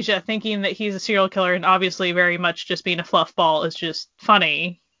of amnesia, thinking that he's a serial killer and obviously very much just being a fluff ball is just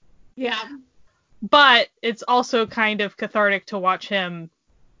funny. Yeah. But it's also kind of cathartic to watch him.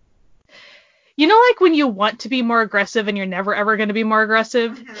 Like when you want to be more aggressive and you're never ever going to be more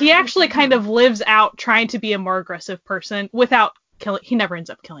aggressive? He actually kind of lives out trying to be a more aggressive person without killing. He never ends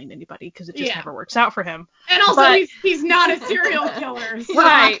up killing anybody because it just never works out for him. And also he's not a serial killer. So.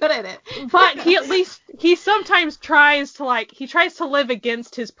 Right. Good at it. But he sometimes tries to live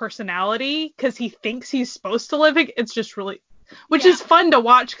against his personality because he thinks he's supposed to live. It's just really... Which is fun to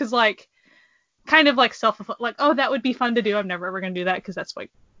watch because, like, kind of like like, oh, that would be fun to do. I'm never ever going to do that because that's,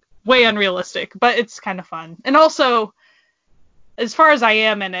 like, way unrealistic. But it's kind of fun. And also, as far as I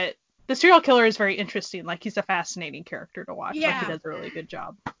am in it, the serial killer is very interesting. Like, he's a fascinating character to watch. Yeah. Like, he does a really good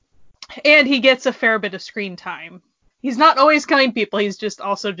job. And he gets a fair bit of screen time. He's not always killing people. He's just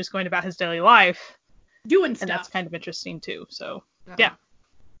going about his daily life. Doing stuff. And that's kind of interesting, too. So, Yeah.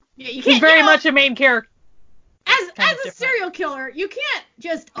 Yeah, you He's can't. very much a main character. As a serial killer, you can't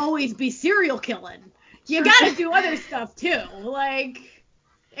just always be serial killing. You gotta do other stuff too. Like,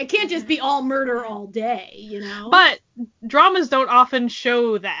 it can't just be all murder all day, you know? But dramas don't often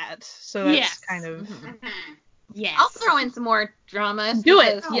show that, so that's kind of... Yes. I'll throw in some more dramas. Do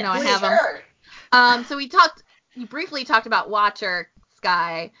because, it. You know, I Sure. have them. So you briefly talked about Watcher,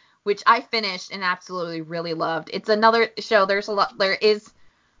 Sky, which I finished and absolutely really loved. It's another show. There is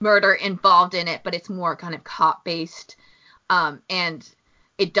murder involved in it, but it's more kind of cop based. And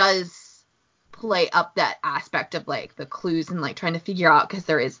it does play up that aspect of like the clues and like trying to figure out, because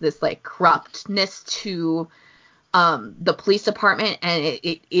there is this like corruptness to the police department, and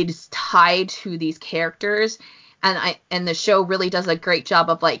it is tied to these characters, and the show really does a great job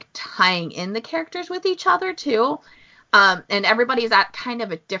of like tying in the characters with each other too. And everybody's at kind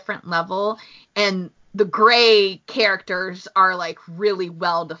of a different level, and the gray characters are like really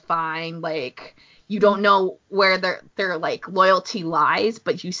well defined. Like, you don't know where their like loyalty lies,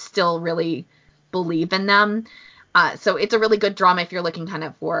 but you still really believe in them. So it's a really good drama if you're looking kind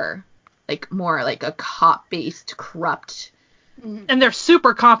of for like more like a cop based corrupt. And they're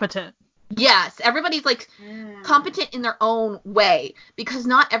super competent. Yes, everybody's like competent in their own way, because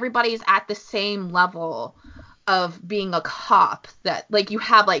not everybody's at the same level of being a cop. That like you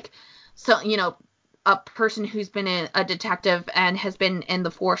have like, so you know, a person who's been a detective and has been in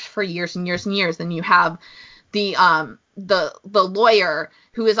the force for years and years and years, and you have the lawyer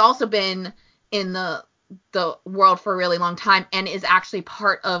who has also been in the world for a really long time and is actually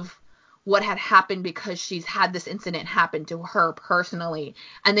part of what had happened because she's had this incident happen to her personally.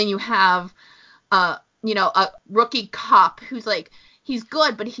 And then you have you know, a rookie cop who's like, he's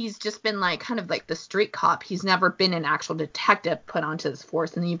good, but he's just been like kind of like the street cop. He's never been an actual detective put onto this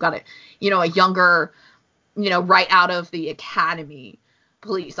force. And then you've got a younger, right out of the academy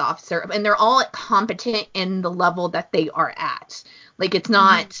police officer, and they're all competent in the level that they are at. Like, it's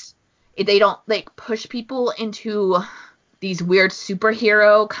not, they don't like push people into these weird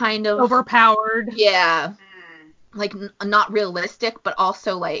superhero kind of overpowered. Yeah. Like not realistic, but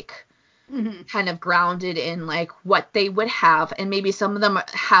also like kind of grounded in like what they would have, and maybe some of them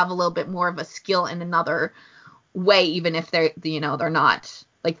have a little bit more of a skill in another way, even if they're not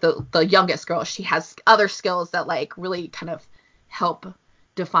like the youngest girl. She has other skills that like really kind of help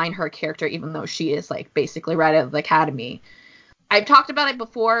define her character, even though she is like basically right out of the academy. I've talked about it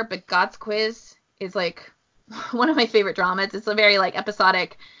before, but God's Quiz is like one of my favorite dramas. It's a very like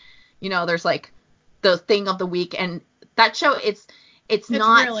episodic, there's like the thing of the week, and that show it's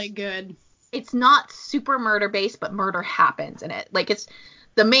not really good. It's not super murder based, but murder happens in it. Like, it's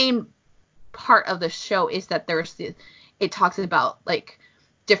the main part of the show is that it talks about like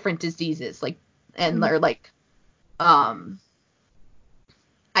different diseases, like, and they're like I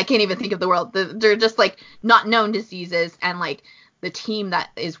can't even think of the word. They're just like not known diseases, and like the team that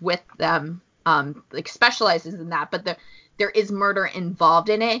is with them like specializes in that, but there is murder involved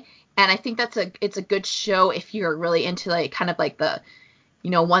in it. And I think it's a good show if you're really into like kind of like the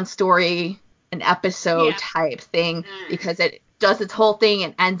one story an episode type thing, because it does its whole thing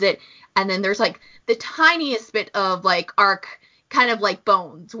and ends it, and then there's like the tiniest bit of like arc, kind of like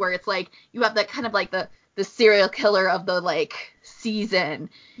Bones, where it's like you have that kind of like the serial killer of the like season.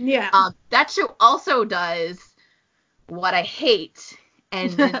 That show also does What I Hate,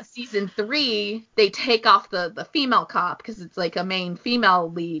 and in season 3 they take off the female cop, because it's like a main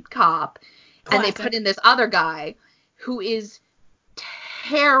female lead cop. Classic. And they put in this other guy who is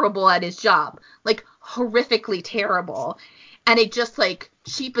terrible at his job, like horrifically terrible, and it just like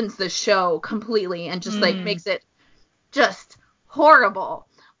cheapens the show completely and just like makes it just horrible.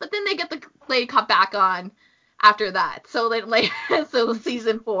 But then they get the lady cop back on after that, so then like so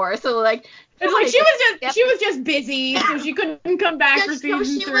season 4, so like it's like she was just busy, so she couldn't come back for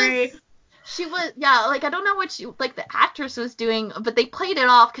season 3. She was like, I don't know what she, like, the actress was doing, but they played it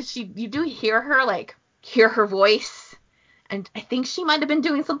off because you do hear her voice. And I think she might have been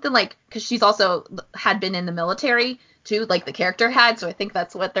doing something like, because she's also had been in the military too, like the character had. So I think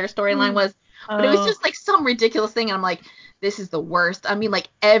that's what their storyline was. But it was just like some ridiculous thing. And I'm like, this is the worst. I mean, like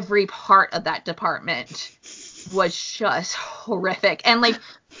every part of that department was just horrific. And like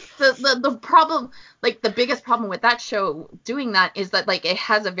the problem, like the biggest problem with that show doing that is that like it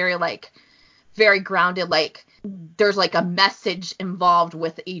has a very grounded, like there's like a message involved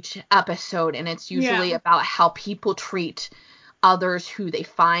with each episode, and it's usually about how people treat others who they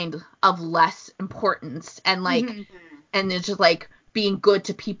find of less importance, and like and it's just like being good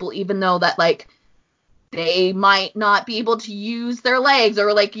to people even though that like they might not be able to use their legs,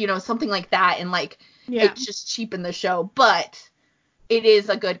 or like something like that, and like it just cheapened the show. But it is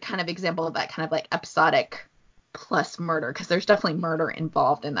a good kind of example of that kind of like episodic plus murder, because there's definitely murder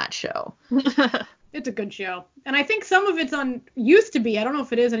involved in that show. It's a good show. And I think some of it's used to be, I don't know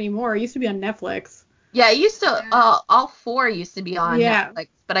if it is anymore, it used to be on Netflix. Yeah, it used to, all 4 used to be on Netflix,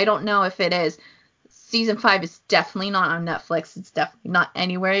 but I don't know if it is. Season 5 is definitely not on Netflix. It's definitely not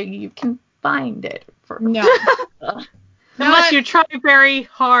anywhere you can find it. No. Unless you try very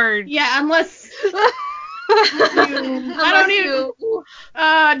hard. Yeah, unless you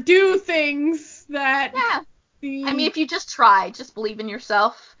do things that... Yeah. I mean, if you just try, just believe in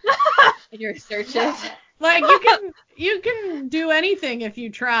yourself in your searches. Like, you can do anything if you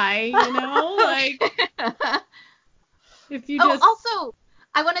try, you know? Like, if you just... Also,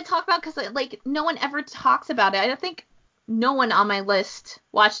 I want to talk about, because, like, no one ever talks about it. I don't think no one on my list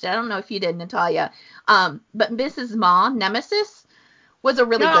watched it. I don't know if you did, Natalia. But Mrs. Ma, Nemesis, was a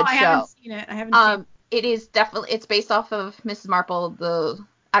really good show. I haven't seen it. I haven't seen it. It is definitely, it's based off of Mrs. Marple, the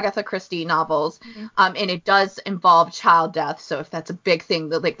Agatha Christie novels, and it does involve child death. So if that's a big thing,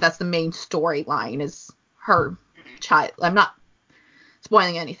 that's the main storyline is her child. I'm not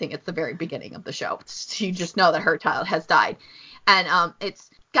spoiling anything. It's the very beginning of the show. You just know that her child has died, and it's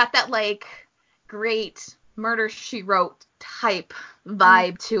got that like great Murder, She Wrote type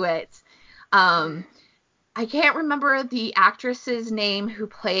vibe to it. I can't remember the actress's name who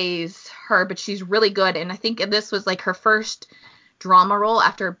plays her, but she's really good, and I think this was like her first drama role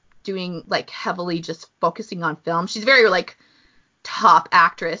after doing like heavily just focusing on film. She's very like top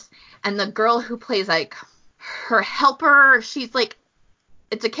actress, and the girl who plays like her helper, she's like,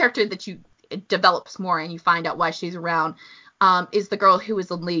 it's a character that it develops more and you find out why she's around, is the girl who is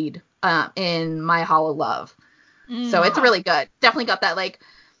the lead in My Hollow Love. So it's really good. Definitely got that like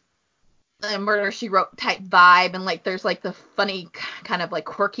Murder, She Wrote type vibe, and like there's like the funny kind of like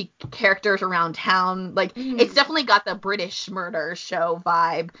quirky characters around town. Like it's definitely got the British murder show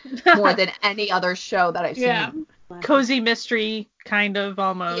vibe more than any other show that I've seen. Cozy mystery kind of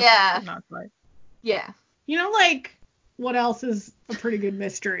almost. Yeah. Not quite. Yeah. You know, like, what else is a pretty good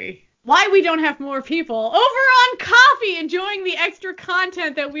mystery? Why we don't have more people over on Ko-fi enjoying the extra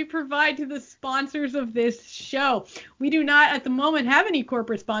content that we provide to the sponsors of this show. We do not at the moment have any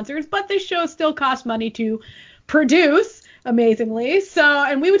corporate sponsors, but this show still costs money to produce, amazingly. So,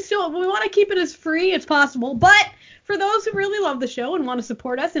 and we want to keep it as free as possible, but for those who really love the show and want to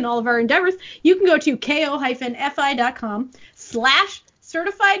support us in all of our endeavors, you can go to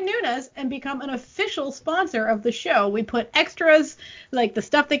ko-fi.com/Certified Nunas and become an official sponsor of the show. We put extras, like the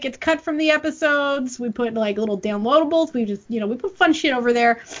stuff that gets cut from the episodes. We put like little downloadables. We just, we put fun shit over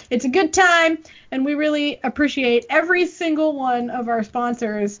there. It's a good time, and we really appreciate every single one of our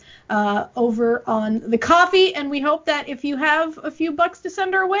sponsors over on the Ko-fi, and we hope that if you have a few bucks to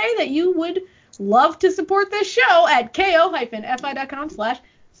send our way, that you would love to support this show at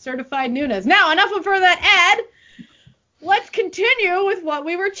ko-fi.com/Certified Nunas. Now, enough of that ad. Let's continue with what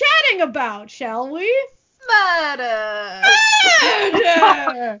we were chatting about, shall we? Murder.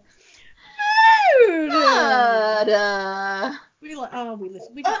 We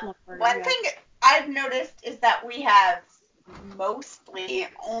just love murder. One thing I've noticed is that we have mostly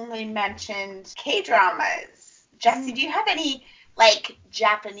only mentioned K-dramas. Jesse, do you have any like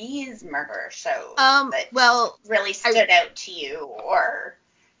Japanese murder shows that really stood out to you, or?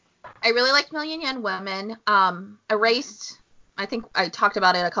 I really liked Million Yen Women. Erased, I think I talked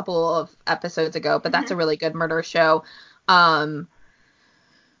about it a couple of episodes ago, but that's a really good murder show. The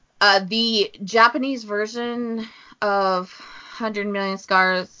Japanese version of 100 Million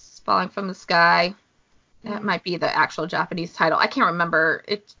Scars Falling from the Sky, that might be the actual Japanese title. I can't remember.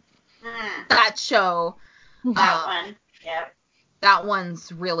 That show. That one. Yep. That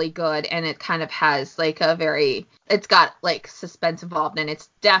one's really good, and it kind of has like it's got like suspense involved, and it's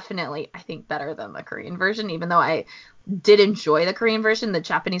definitely, I think, better than the Korean version. Even though I did enjoy the Korean version, the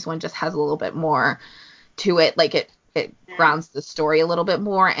Japanese one just has a little bit more to it. Like it grounds the story a little bit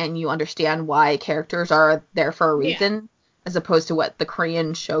more, and you understand why characters are there for a reason, as opposed to what the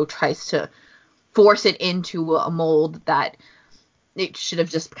Korean show tries to force it into a mold that it should have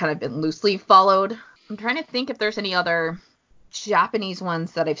just kind of been loosely followed. I'm trying to think if there's any other Japanese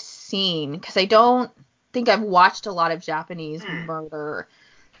ones that I've seen, because I don't think I've watched a lot of Japanese murder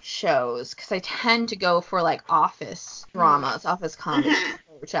shows, because I tend to go for like office dramas, office comedy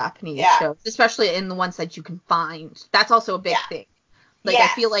for Japanese shows, especially in the ones that you can find. That's also a big thing. Like I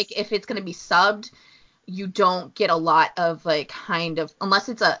feel like if it's going to be subbed, you don't get a lot of like kind of, unless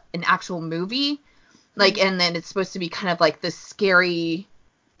it's an actual movie, like, and then it's supposed to be kind of like this scary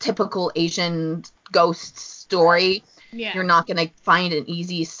typical Asian ghost story. You're not going to find an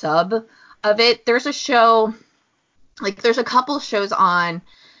easy sub of it. There's a show, like there's a couple shows on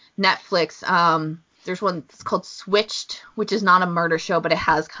Netflix. There's one that's called Switched, which is not a murder show, but it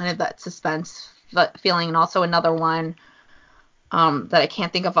has kind of that suspense feeling, and also another one that I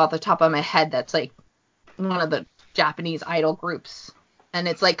can't think of off the top of my head that's like one of the Japanese idol groups, and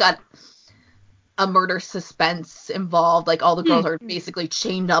it's like got a murder suspense involved. Like all the girls are basically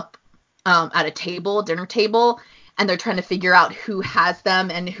chained up at a dinner table, and they're trying to figure out who has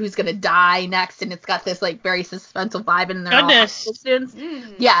them and who's gonna die next, and it's got this like very suspenseful vibe, and they're all high school students.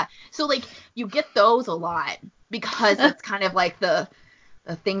 Yeah, so like you get those a lot because it's kind of like the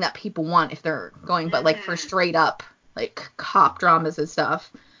thing that people want if they're going, but like for straight up like cop dramas and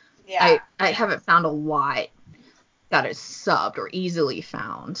stuff, I haven't found a lot that is subbed or easily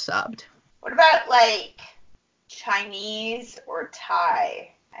found subbed. What about like Chinese or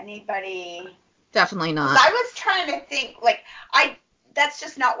Thai? Anybody? Definitely not. I was trying to think, like, that's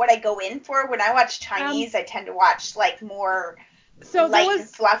just not what I go in for. When I watch Chinese, I tend to watch like more light and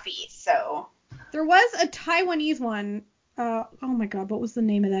fluffy. So there was a Taiwanese one. Oh my god, what was the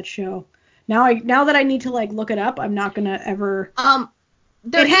name of that show? Now that I need to like look it up, I'm not gonna ever.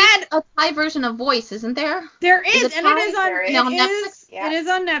 There had a Thai version of Voice, isn't there? There is, and it is on Netflix. Yeah. It is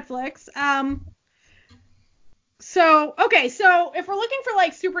on Netflix. So if we're looking for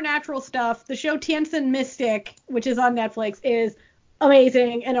like supernatural stuff, the show Tianjin Mystic, which is on Netflix, is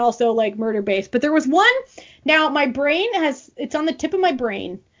amazing and also like murder based. But there was one. Now my brain it's on the tip of my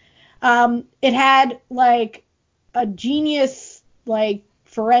brain. It had like a genius like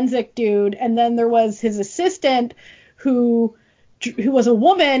forensic dude, and then there was his assistant who was a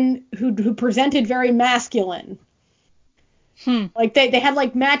woman who presented very masculine. Like they had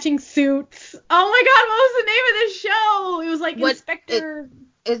like matching suits. Oh my god, what was the name of this show? It was like Inspector.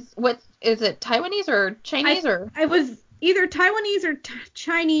 Is it Taiwanese or Chinese or? I was either Taiwanese or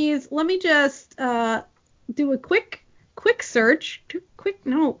Chinese. Let me just do a quick search.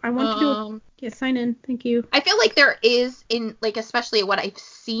 I want to do sign in. Thank you. I feel like there is in like especially what I've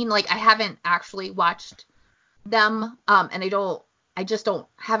seen. Like I haven't actually watched them. And I just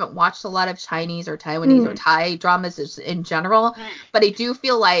haven't watched a lot of Chinese or Taiwanese or Thai dramas in general, but I do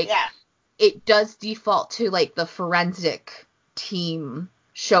feel like it does default to like the forensic team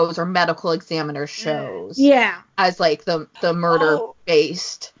shows or medical examiner shows. Yeah. As like the murder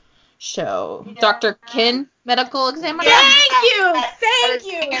based show. Dr. Kin, medical examiner. Thank you.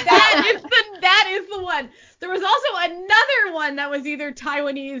 That is the one. There was also another one that was either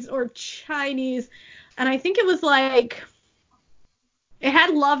Taiwanese or Chinese, and I think it was like it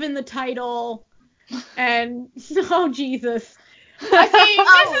had love in the title, and oh Jesus.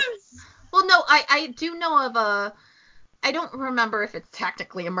 Well, no, I do know of I don't remember if it's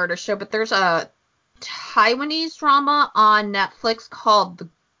technically a murder show, but there's a Taiwanese drama on Netflix called The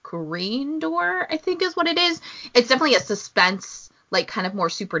Green Door, I think is what it is. It's definitely a suspense, like kind of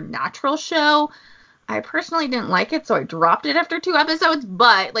more supernatural show. I personally didn't like it, so I dropped it after 2 episodes,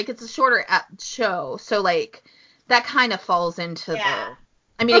 but like it's a shorter show, so like that kind of falls into it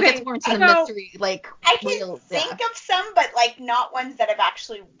gets more into the mystery, like I can think of some, but like not ones that I've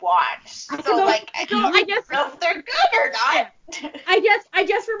actually watched. I guess if they're good or not. I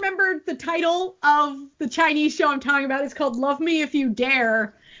just remembered the title of the Chinese show I'm talking about. It's called Love Me If You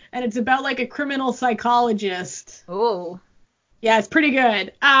Dare, and it's about like a criminal psychologist. Oh. Yeah, it's pretty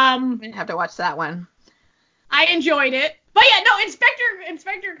good. I'm gonna have to watch that one. I enjoyed it. But yeah, no,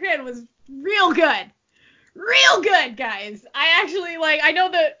 Inspector Kin was real good. Real good, guys. I actually I know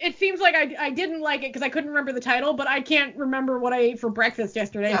that it seems like I didn't like it because I couldn't remember the title, but I can't remember what I ate for breakfast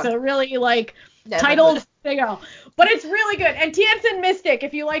yesterday. So really titles, they go. But it's really good. And Tianjin Mystic,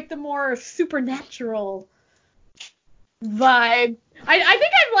 if you like the more supernatural vibe. I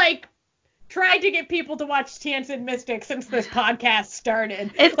think I've tried to get people to watch Tianjin Mystic since this podcast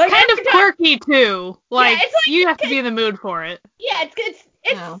started. It's kind of quirky too. You have to be in the mood for it. Yeah,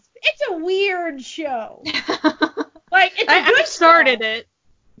 it's a weird show. I started it,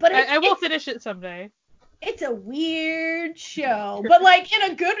 but I will finish it someday. It's a weird show, but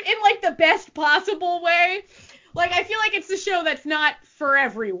in the best possible way. I feel like it's a show that's not for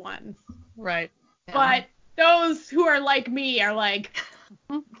everyone. Right. Yeah. But those who are like me are like,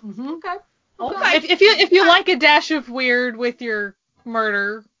 okay. If you like a dash of weird with your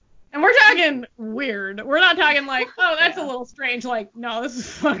murder. And we're talking weird. We're not talking that's a little strange. No, this is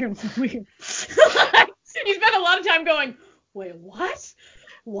fucking weird. You spend a lot of time going, wait, what?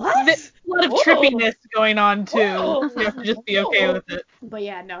 What? There's a lot of trippiness going on, too. You have to just be okay with it. But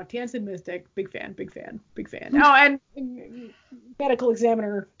yeah, no, Tianjin Mystic, big fan. Oh, and medical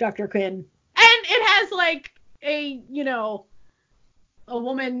examiner, Dr. Kin. And it has, a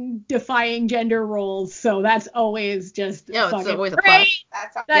woman defying gender roles, so that's always just Yeah, it's fucking always a great.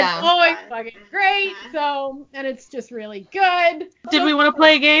 plus. That's always fun. fucking great. Mhm. So, and it's just really good. Did we want to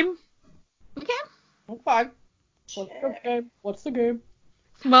play a game? Okay. Okay. What's the game?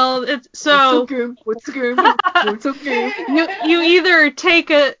 Well, it's so What's the game? What's the game? you either take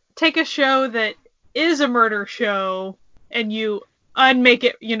a show that is a murder show and you unmake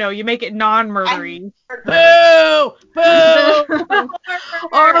it, you make it non-murdery. Boo! Boo!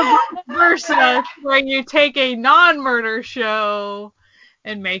 Or vice versa, where you take a non-murder show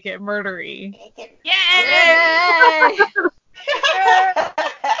and make it murdery. Yay! Yay!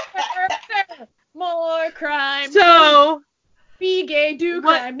 More crime. So, Be gay, do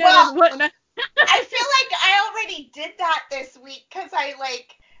What- crime. well, No. I feel like I already did that this week because I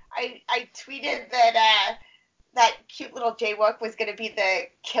tweeted that that cute little Jaywalk was gonna be the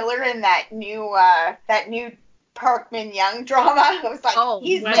killer in that new Parkman Young drama. I was like, Oh,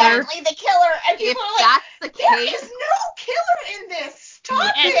 he's where- definitely the killer, and If people were like, that's the there case, is no killer in this.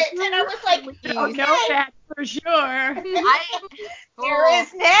 Stop Yes. it! And I was like, Please. I know that for sure. there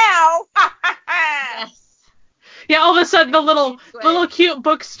is now. Yes. yeah, all of a sudden the little Sway. cute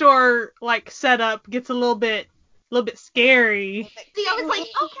bookstore like setup gets a little bit scary. See, I was like,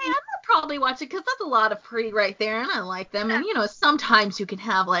 okay, I'm gonna probably watch it because that's a lot of pretty right there, and I like them. And sometimes you can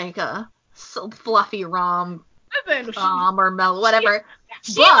have like a fluffy rom Listen, or mellow, whatever.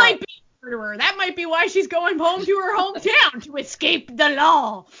 she but- might be a murderer. That might be why she's going home to her hometown to escape the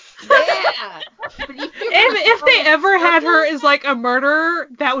law. Yeah. But If they ever had her as like a murderer,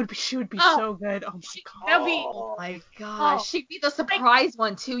 she would be Oh. so good. Oh my god. That'd be. Oh my gosh, Oh. she'd be the surprise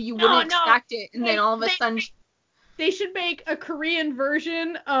one too. You No, wouldn't no. expect it, and then all of a They- sudden, They should make a Korean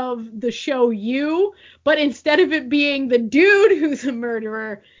version of the show You, but instead of it being the dude who's a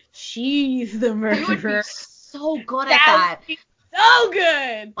murderer, she's the you would be murderer. so good at that. That would be so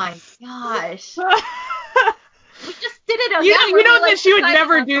good. My gosh, we just did it. You know that she would decided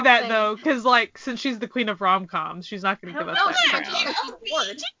never on do that something. though, because like since she's the queen of rom-coms, she's not going to give us No, that she crap. could. She's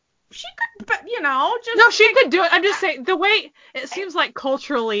bored. She could, but just No, she could do it. I'm just saying the way it seems like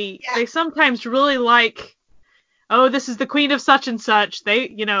culturally Yeah. they sometimes really like, oh, this is the queen of such and such.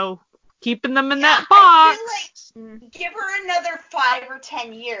 They, keeping them in that I box. feel like give her another 5 or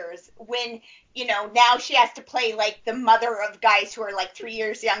 10 years when, now she has to play like the mother of guys who are like 3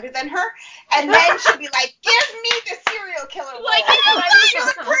 years younger than her. And then she'll be like, give me the serial killer role. Like, I'm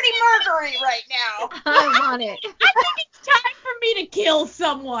feeling pretty murdery right now. I want it. I think it's time for me to kill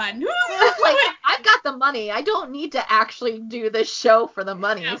someone. Like, I've got the money. I don't need to actually do this show for the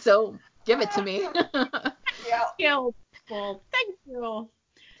money, so give it to me. Yeah. Kill people. Thank you.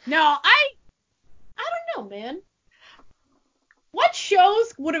 No, I don't know, man. What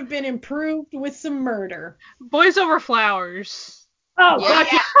shows would have been improved with some murder? Boys Over Flowers. Oh, Yeah. God.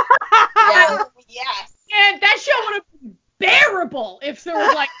 Yeah. Oh, yes. And that show would have been bearable if there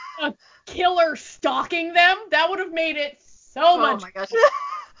was like a killer stalking them. That would have made it so Oh much. my gosh.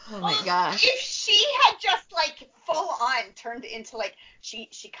 Oh my gosh. If she had just like full on turned into like she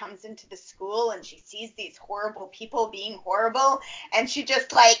comes into the school and she sees these horrible people being horrible and she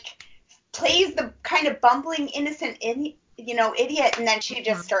just like plays the kind of bumbling innocent idiot, and then she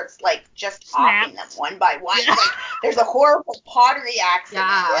just starts like just offing them one by one. Yeah. Like there's a horrible pottery accident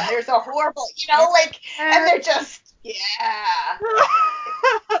Yeah. and there's a horrible and they're just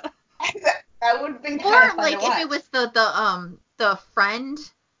that would have been kind Or of fun like to watch. if it was the friend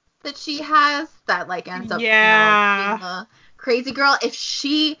that she has that like ends up Yeah. being the crazy girl, if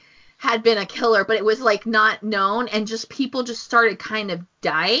she had been a killer but it was like not known and just people just started kind of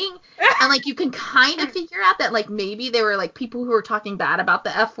dying and like you can kind of figure out that like maybe they were like people who were talking bad about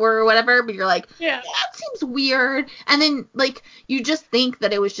the F word or whatever, but you're like, Yeah. that seems weird, and then like you just think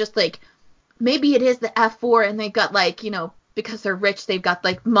that it was just like maybe it is the F4 and they got like because they're rich they've got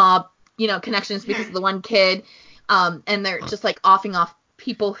like mob connections because of the one kid, and they're just like offing off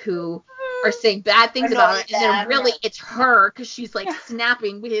people who are saying bad things about it, and then really it's her because she's like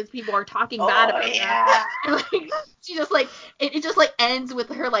snapping because people are talking bad about her. And, like, she just like it just like ends with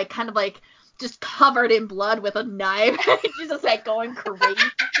her like kind of like just covered in blood with a knife. She's just like going crazy.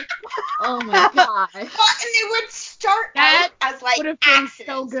 Oh my gosh. Well, and they would start That out as like would have been accidents,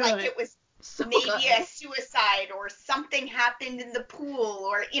 so good. like it was So maybe good. a suicide or something happened in the pool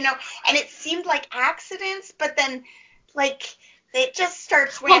or and it seemed like accidents, but then like it just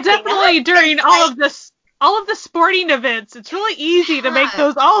starts Well, ramping definitely up. during It's all like, of the sporting events, it's really easy to make Yeah.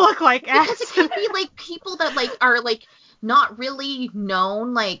 those all look like Because it accidents. can be like people that like are like not really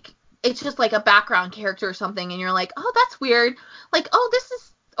known, like it's just like a background character or something, and you're like, oh, that's weird. Like, oh, this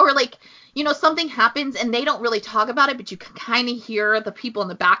is or like, you know, something happens and they don't really talk about it, but you can kind of hear the people in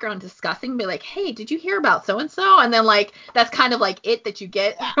the background discussing, be like, hey, did you hear about so and so? And then like that's kind of like it that you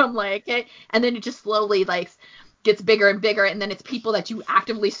get from like it, and then it just slowly like gets bigger and bigger, and then it's people that you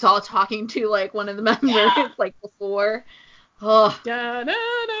actively saw talking to like one of the members like before. Oh.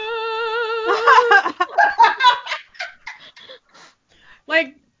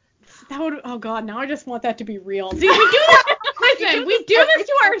 Like that would. Oh God, now I just want that to be real. See, we do this. Listen, we do this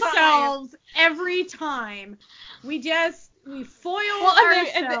to ourselves every time. We foil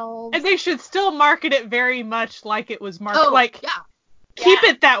ourselves. And they should still market it very much like it was marketed. Keep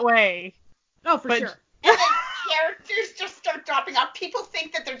it that way. Oh, for sure. And then characters just start dropping off. People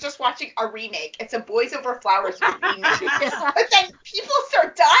think that they're just watching a remake. It's a Boys Over Flowers remake. But then people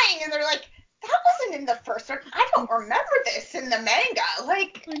start dying, and they're like, that wasn't in the first one. I don't remember this in the manga.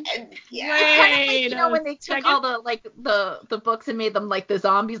 Like, and, yeah. It's kind of like, you know, when they took all the, like, the books and made them, like, the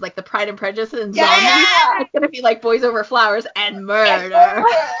zombies, like, the Pride and Prejudice and zombies. It's going to be, like, Boys Over Flowers and murder.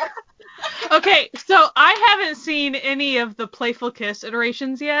 Okay, so I haven't seen any of the Playful Kiss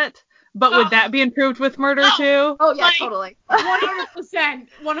iterations yet, but would that be improved with murder, too? Oh, yeah, totally. 100%.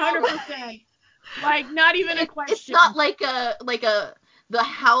 100%. Like, not even a question. It's not like the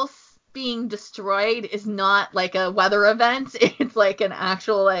house being destroyed is not like a weather event. It's like an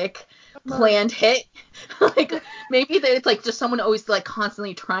actual like planned hit. Like maybe it's like just someone always like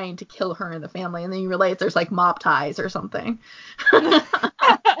constantly trying to kill her and the family, and then you realize there's like mob ties or something. God,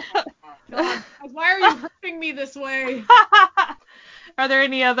 why are you hurting me this way? Are there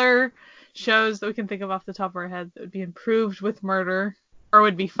any other shows that we can think of off the top of our head that would be improved with murder or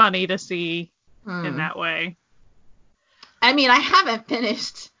would be funny to see in that way? I mean, I haven't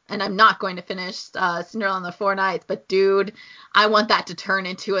finished, and I'm not going to finish Cinderella and the Four Knights, but dude, I want that to turn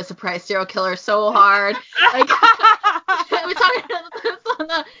into a surprise serial killer so hard. Like, I was talking about this on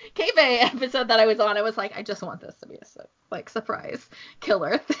the K-Bay episode that I was on. I was like, I just want this to be a surprise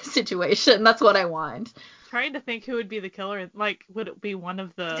killer situation. That's what I want. Trying to think who would be the killer. Like, would it be one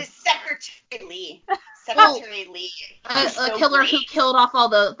of the Secretary Lee. Secretary Lee. A killer who killed off all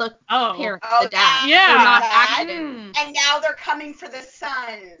the parents, the dad. Yeah. Not accident. And now they're coming for the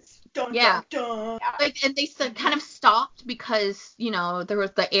sons. Dun, dun, dun. Like, and they kind of stopped because, you know, there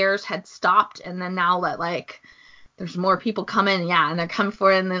was the heirs had stopped, and then now that like there's more people coming, and they're coming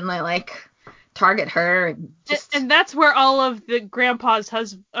for it, and then they like target her and just... and that's where all of the grandpa's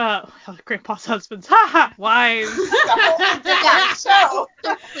husbands, wives. So,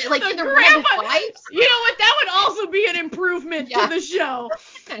 like either one of his wives. You know what? That would also be an improvement to the show.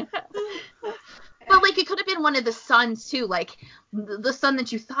 But like it could have been one of the sons too, like the son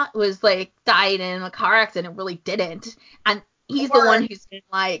that you thought was like died in a car accident really didn't, and he's the one who's been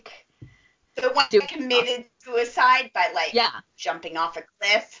like the one that committed suicide by like jumping off a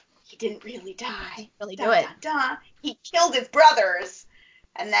cliff. He didn't really die. Really do it. He killed his brothers,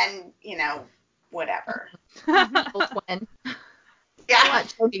 and then, you know, whatever. Evil twin. Yeah.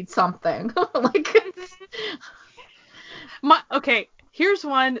 She'll need something. Okay, here's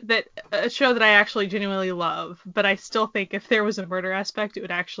one a show that I actually genuinely love, but I still think if there was a murder aspect, it would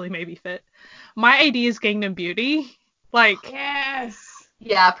actually maybe fit. My idea is Gangnam Beauty. Like, yes.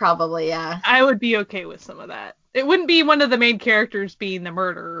 Yeah, probably, yeah. I would be okay with some of that. It wouldn't be one of the main characters being the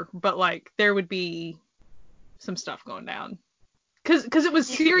murderer, but like there would be some stuff going down. Cause it was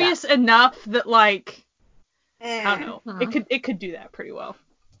serious enough that like I don't know, it could do that pretty well.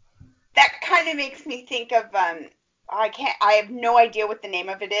 That kind of makes me think of I have no idea what the name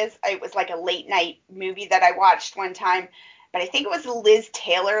of it is. It was like a late night movie that I watched one time, but I think it was Liz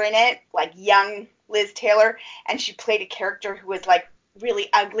Taylor in it, like young Liz Taylor, and she played a character who was like really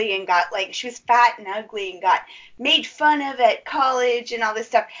ugly and got like, she was fat and ugly and got made fun of at college and all this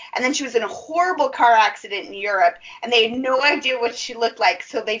stuff, and then she was in a horrible car accident in Europe and they had no idea what she looked like,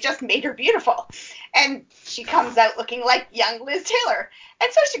 so they just made her beautiful, and she comes out looking like young Liz Taylor, and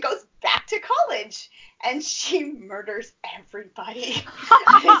so she goes back to college and she murders everybody.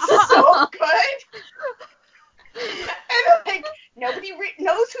 And it's so good. And like nobody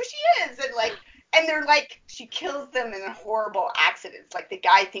knows who she is, and like, and they're like, she kills them in horrible accidents. Like the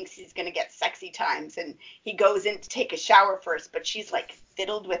guy thinks he's gonna get sexy times, and he goes in to take a shower first, but she's like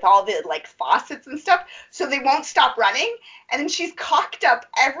fiddled with all the like faucets and stuff, so they won't stop running. And then she's cocked up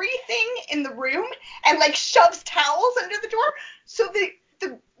everything in the room and like shoves towels under the door, so the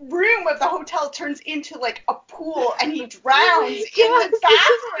room of the hotel turns into like a pool, and he drowns in the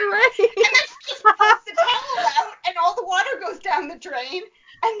bathroom. And then she just pulls the towel out, and all the water goes down the drain,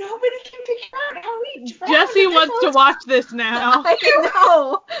 and nobody can figure out how he drowned. Jesse wants to watch this now. I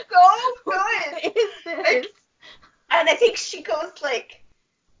know. So good. What is this? Like, and I think she goes like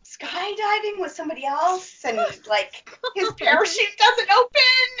skydiving with somebody else, and like his parachute doesn't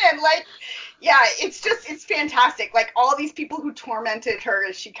open, and like, yeah, it's fantastic. Like all these people who tormented her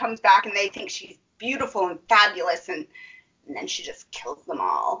as she comes back, and they think she's beautiful and fabulous, and then she just kills them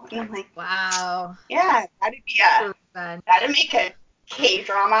all. And I'm like, wow. yeah, that'd make a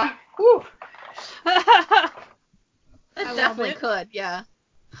K-drama. Whew. It I definitely love it. could, yeah.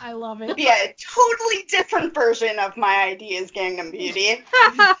 I love It'd it. be a totally different version of My Ideas Gangnam Beauty.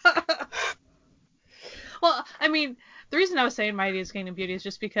 Well, I mean, the reason I was saying My Ideas Gangnam Beauty is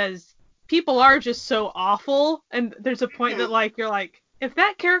just because people are just so awful, and there's a point that like you're like, if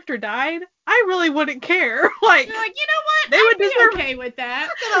that character died, I really wouldn't care. Like, You're like, you know what? They I'd would be deserve- okay with that.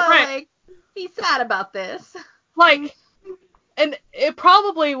 I'm gonna Right. like be sad about this. like, and it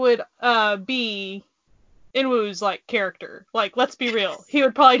probably would be Inwoo's like character. Like, let's be real, he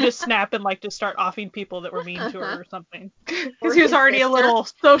would probably just snap and like just start offing people that were mean to her or something. Or Because he was his already a sister. little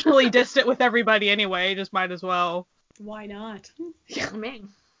socially distant with everybody anyway. Just might as well. Why not? I mean,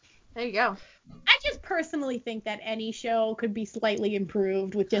 there you go. I just personally think that any show could be slightly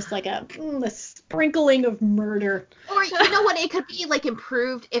improved with just like a sprinkling of murder. Or you know what? It could be like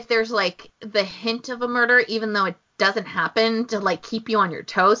improved if there's like the hint of a murder, even though it doesn't happen, to like keep you on your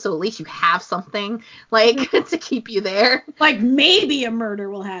toes. So at least you have something like to keep you there. Like maybe a murder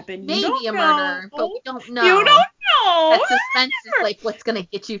will happen. You Maybe don't a know. murder, but we don't know. You don't know. That suspense is like what's gonna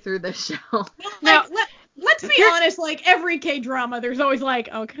get you through the show. Like, let's be honest. Like every K-drama, there's always like,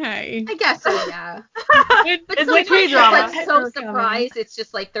 okay. I guess so, yeah. But It's sometimes a K-drama. you're like so Coming. surprised, it's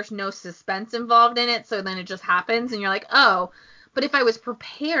just like there's no suspense involved in it, so then it just happens, and you're like, oh. But if I was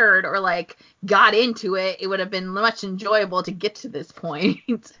prepared or like got into it, it would have been much enjoyable to get to this point.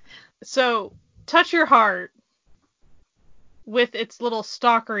 So, Touch Your Heart, with its little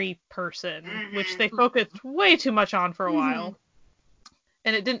stalkery person, which they focused way too much on for a while,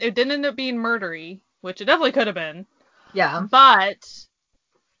 and it didn't end up being murdery, which it definitely could have been. Yeah. But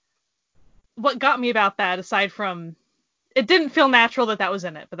what got me about that, aside from it didn't feel natural that was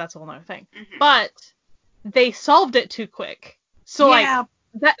in it, but that's a whole other thing. But they solved it too quick. So Yeah.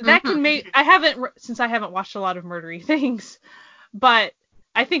 like that can make I haven't watched a lot of murdery things, but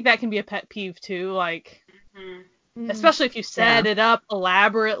I think that can be a pet peeve too. Like, especially if you set it up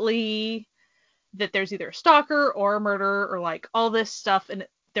elaborately, that there's either a stalker or a murderer or like all this stuff, and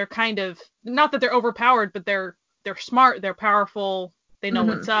they're kind of, not that they're overpowered, but they're smart, they're powerful, they know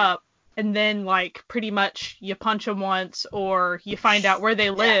what's up, and then like pretty much you punch them once or you find out where they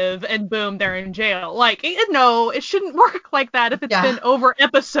live and boom, they're in jail. Like, no, it shouldn't work like that if it's been over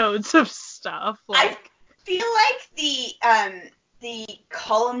episodes of stuff. Like, I feel like the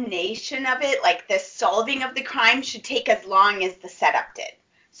culmination of it, like the solving of the crime, should take as long as the setup did.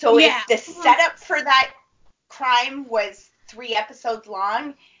 So if the setup for that crime was 3 episodes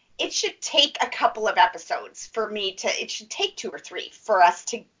long, it should take a couple of episodes for me to, it should take 2 or 3 for us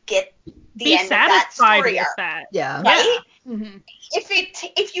to get the be end of that satisfied story with arc. that. Yeah. Right? Mm-hmm.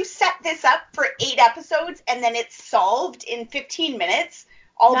 If you set this up for 8 episodes and then it's solved in 15 minutes,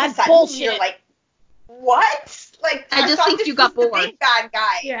 all of a sudden you're like, what? Like, I just thought think this you got was bored. the big bad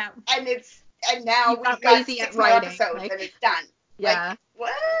guy. Yeah. And now You we've got got lazy 6 at more writing, episodes like- and it's done. Yeah. Like,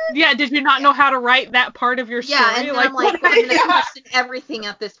 what? Yeah, did you not know how to write that part of your story? Yeah, and then I'm like, what? I'm gonna Yeah. question everything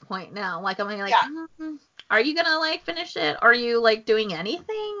at this point now. Like, I'm gonna like, are you gonna like finish it? Are you like doing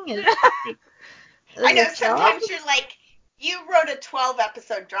anything? Is I know it stuff? sometimes you're like, you wrote a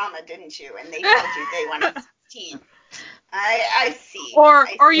 12-episode drama, didn't you? And they told you they wanted 16. I see. Or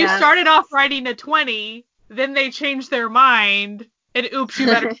you Yeah. started off writing a 20, then they changed their mind, and oops, you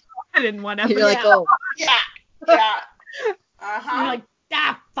better put it in one episode. You're like, oh, Yeah. Uh-huh. You're like,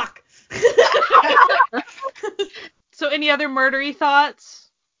 fuck. So any other murdery thoughts?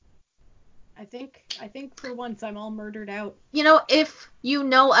 I think for once I'm all murdered out. you know, if you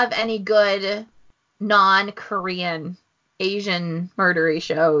know of any good non-Korean Asian murdery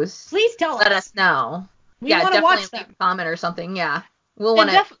shows, Please tell let us know. We want to definitely watch leave them. a comment or something. Yeah, we'll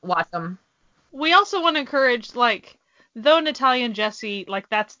And want to watch them. We also want to encourage, like, though Natalia and Jesse, like,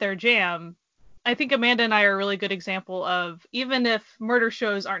 that's their jam, I think Amanda and I are a really good example of, even if murder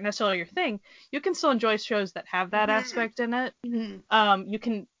shows aren't necessarily your thing, you can still enjoy shows that have that aspect in it. You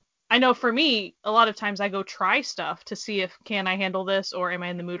can, I know for me, a lot of times I go try stuff to see if, can I handle this, or am I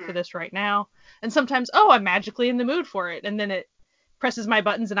in the mood for this right now? And sometimes, I'm magically in the mood for it, and then it presses my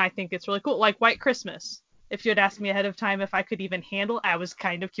buttons and I think it's really cool. Like White Christmas. If you had asked me ahead of time if I could even handle it, I was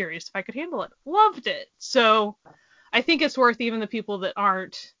kind of curious if I could handle it. Loved it. So I think it's worth even the people that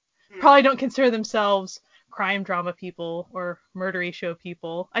probably don't consider themselves crime drama people or murdery show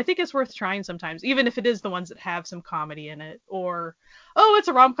people, I think it's worth trying sometimes, even if it is the ones that have some comedy in it, or, oh, it's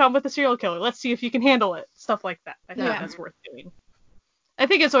a rom-com with a serial killer, let's see if you can handle it, stuff like that. I think that's worth doing. I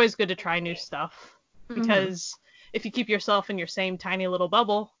think it's always good to try new stuff, because if you keep yourself in your same tiny little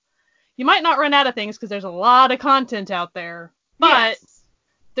bubble, you might not run out of things, because there's a lot of content out there, but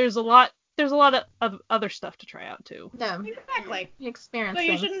there's a lot of other stuff to try out too. Yeah, Exactly. Experience.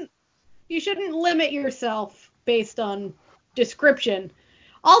 So you shouldn't limit yourself based on description.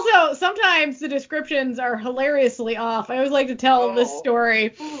 Also, sometimes the descriptions are hilariously off. I always like to tell this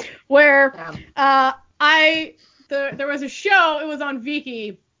story where there was a show. It was on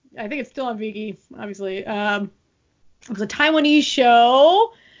Viki. I think it's still on Viki, obviously. It was a Taiwanese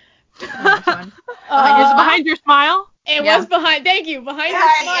show. Behind Your Smile? It was behind. Thank you. Behind Your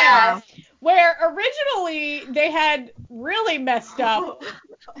Smile. Yeah. Where originally they had really messed up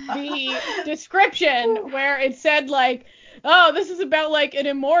the description, where it said like, oh, this is about like an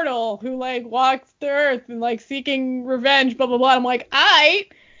immortal who like walks the earth and like seeking revenge, blah blah blah. I'm like,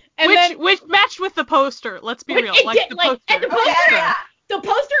 which matched with the poster. Let's be real, like the poster. And the poster, the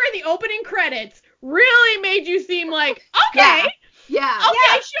poster in the opening credits really made you seem like, okay, sure.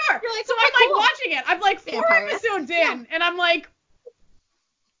 You're like, so I'm like watching it. I'm like 4 episodes in, and I'm like,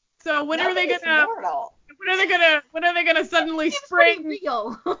 so when are they gonna suddenly spring?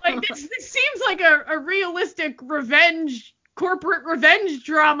 Real. Like this seems like a realistic corporate revenge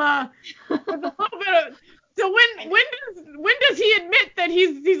drama with a little bit of. So when does he admit that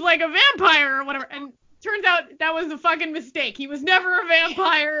he's like a vampire or whatever? And turns out that was a fucking mistake. He was never a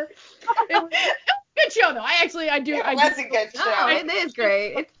vampire. It was a good show though. It was a good show. Oh, it is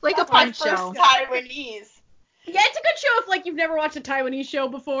great. It's like a fun show. First Taiwanese. Yeah, it's a good show if like you've never watched a Taiwanese show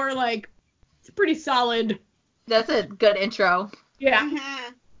before. Like, it's pretty solid. That's a good intro. Yeah.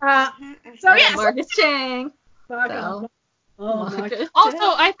 So yeah. Marcus Chang. Also,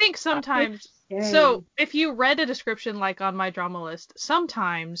 I think sometimes. So if you read a description like on My Drama List,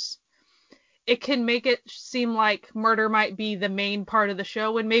 sometimes it can make it seem like murder might be the main part of the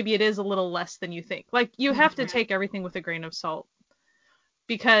show, when maybe it is a little less than you think. Like, you have to take everything with a grain of salt,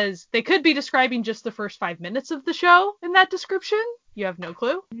 because they could be describing just the first 5 minutes of the show in that description. You have no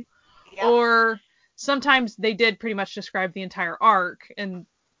clue. Yeah. Or sometimes they did pretty much describe the entire arc, and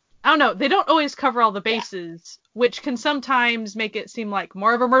I don't know, they don't always cover all the bases, which can sometimes make it seem like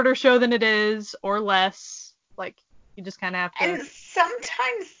more of a murder show than it is, or less. Like, you just kind of have to. And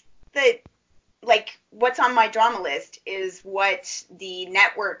sometimes what's on My Drama List is what the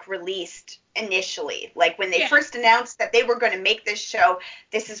network released initially. Like, when they first announced that they were going to make this show,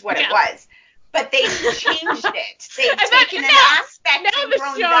 this is what it was. But they changed it. They've taken an aspect and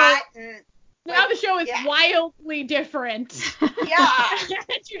grown that. Now the show is wildly different. Yeah.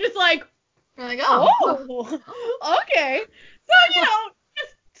 You're just like, oh, okay. So,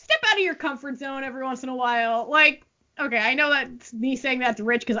 just step out of your comfort zone every once in a while. Like, okay, I know that's me saying that to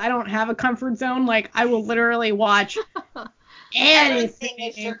Rich because I don't have a comfort zone. Like, I will literally watch anything.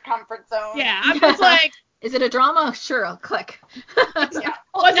 Is your comfort zone. Yeah, I'm just like. Is it a drama? Sure, I'll click.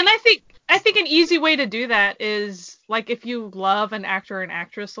 Well, and I think an easy way to do that is, like, if you love an actor or an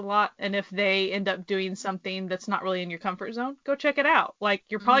actress a lot, and if they end up doing something that's not really in your comfort zone, go check it out. Like,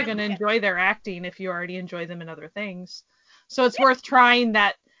 you're probably going to enjoy their acting if you already enjoy them in other things. So it's worth trying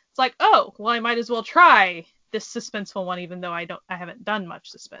that. It's like, oh, well, I might as well try this suspenseful one, even though I haven't done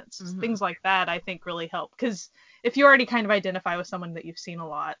much suspense. Things like that I think really help, because if you already kind of identify with someone that you've seen a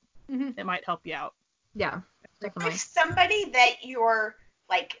lot, it might help you out. Yeah, definitely. If somebody that you're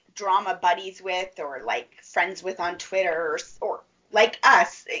like drama buddies with, or like friends with on Twitter, or like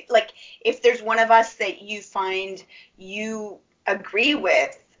us, like if there's one of us that you find you agree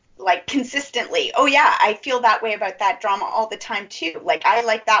with, like consistently, oh yeah, I feel that way about that drama all the time too. Like, I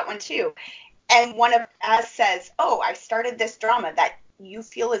like that one too. And one of us says, oh, I started this drama that you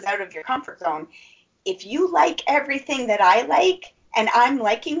feel is out of your comfort zone. If you like everything that I like, and I'm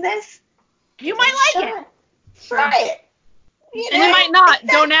liking this, you might like it. Try it. And you might not.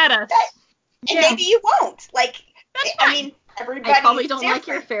 Don't add us. And maybe you won't. Like, I mean, everybody. I probably don't like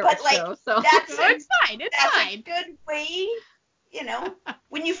your favorite show, so. It's fine. It's fine. A good way,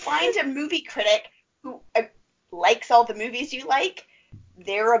 when you find a movie critic who likes all the movies you like,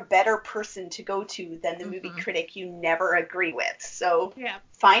 they're a better person to go to than the movie critic you never agree with. So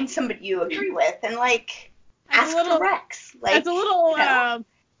find somebody you agree with and, like, ask for Rex. Like,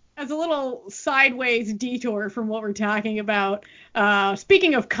 as a little sideways detour from what we're talking about,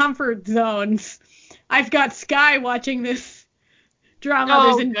 speaking of comfort zones, I've got Sky watching this drama.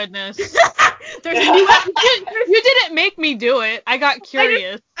 Oh, goodness. There's a new episode. You didn't make me do it. I got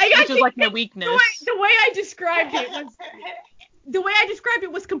curious, which is like my weakness. The way I described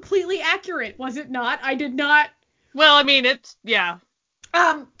it was completely accurate, was it not? I did not. Well, I mean, it's yeah.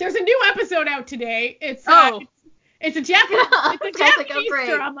 There's a new episode out today. It's a Japanese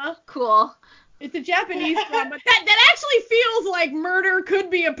drama. Cool. It's a Japanese drama that actually feels like murder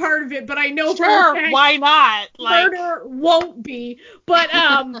could be a part of it, but I know sure, why not? Murder won't be. But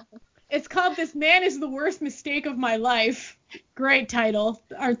it's called "This Man Is the Worst Mistake of My Life." Great title,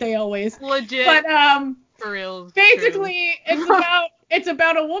 aren't they always? Legit. But for real. Basically, it's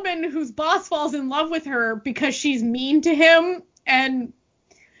about a woman whose boss falls in love with her because she's mean to him, and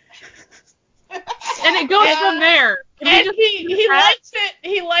it goes from there. And he likes it.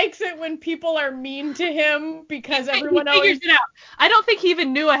 He likes it when people are mean to him because everyone always. It out. I don't think he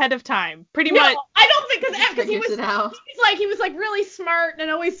even knew ahead of time. Pretty much. I don't think because he was like really smart and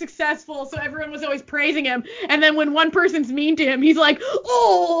always successful, so everyone was always praising him. And then when one person's mean to him, he's like,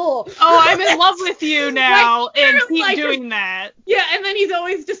 oh, I'm in love with you now, like, and keep like, doing that. Yeah, and then he's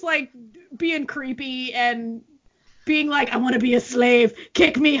always just like being creepy and being like, I want to be a slave,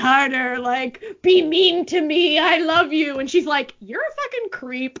 kick me harder, like, be mean to me, I love you. And she's like, you're a fucking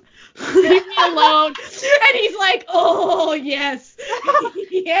creep, leave me alone. And he's like, oh, yes,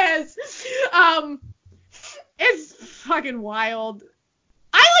 yes. It's fucking wild.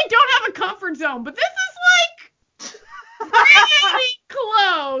 I, like, don't have a comfort zone, but this is, like, pretty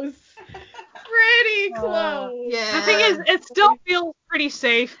close. Pretty close. Yeah. The thing is, it still feels pretty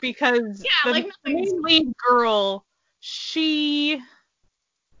safe because the main lead girl, she's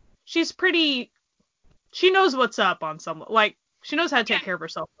pretty, she knows what's up on some, like, she knows how to take care of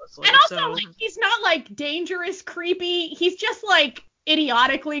herself mostly. And also, like, he's not, like, dangerous creepy. He's just, like,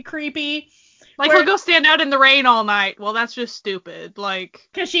 idiotically creepy. Like, he'll go stand out in the rain all night. Well, that's just stupid. Like,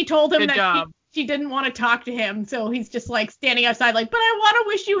 because she told him that she didn't want to talk to him, so he's just, like, standing outside, like, but I want to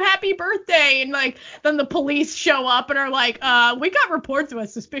wish you happy birthday. And, like, then the police show up and are like, we got reports of a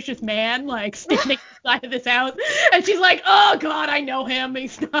suspicious man, like, standing outside of this house. And she's like, oh, God, I know him.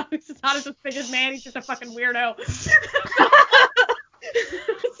 He's not a suspicious man. He's just a fucking weirdo.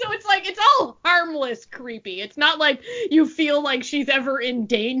 So it's like, it's all harmless creepy. It's not like you feel like she's ever in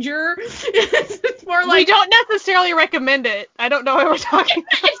danger. It's more like... We don't necessarily recommend it. I don't know what we're talking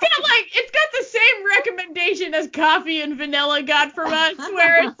about. It's got the same recommendation as Coffee and Vanilla got from us,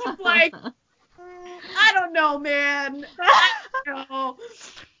 where it's just like, I don't know, man. I don't know.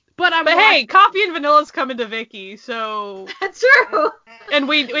 But hey, Coffee and Vanilla's coming to Vicky, so that's true. And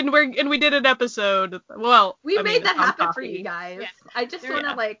we did an episode. Well, we made that happen for you guys. Yeah. I just want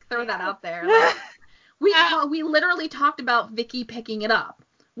to like throw that out there. Like, we literally talked about Vicky picking it up.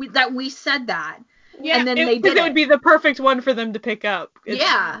 We said that. Yeah, and then they did it. It would be the perfect one for them to pick up.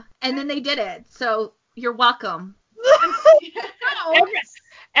 Yeah, and then they did it. So you're welcome.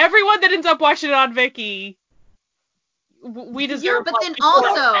 Everyone that ends up watching it on Vicky. We deserve. Yeah, but then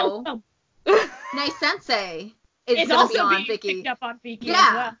also, Nice Sensei is going to be on Vicky. Picked up on Vicky. Yeah. As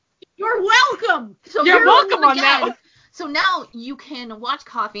well. You're welcome. So you're welcome on that one. So now you can watch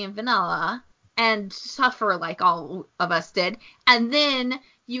Coffee and Vanilla and suffer like all of us did, and then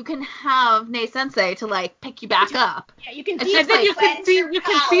you can have Nice Sensei to like pick you back up. Yeah, you can. And then you can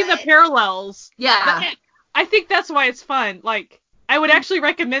see the parallels. Yeah. I think that's why it's fun. Like. I would actually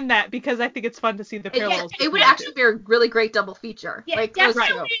recommend that because I think it's fun to see the parallels. It would actually be a really great double feature. Yeah, like,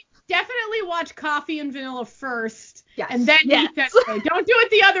 definitely watch Coffee and Vanilla first. Yes. And then Nice Sensei. Don't do it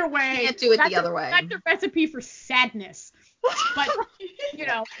the other way. You can't do it the other way. That's a recipe for sadness. But,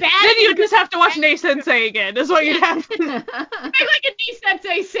 bad. Then you just have to watch Nice Sensei again, is what you'd have to do. Make like a Nice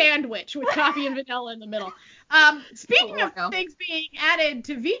Sensei sandwich with Coffee and Vanilla in the middle. Speaking of things being added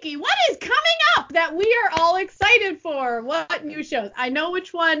to Viki, what is coming up that we are all excited for? What new shows? I know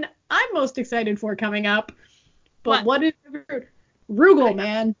which one I'm most excited for coming up, but what is Rugal,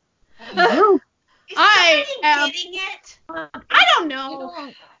 man? Rugal. I am getting it. I don't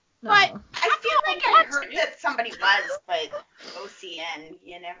know. But I feel like I heard that somebody was, but OCN,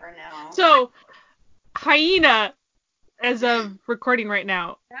 you never know. So, Hyena, as of recording right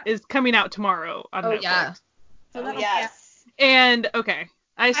now, is coming out tomorrow on Netflix. Yeah. So yes. And okay,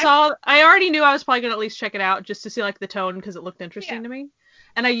 I already knew I was probably gonna at least check it out just to see like the tone because it looked interesting to me.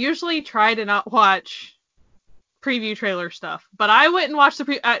 And I usually try to not watch preview trailer stuff, but I went and watched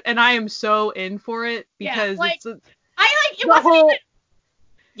and I am so in for it because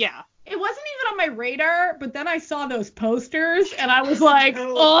it wasn't even on my radar, but then I saw those posters and I was like,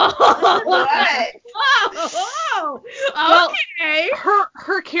 okay. Well,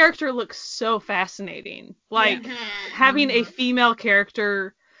 her character looks so fascinating. Like having a female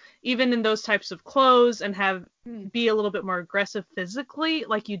character even in those types of clothes and be a little bit more aggressive physically,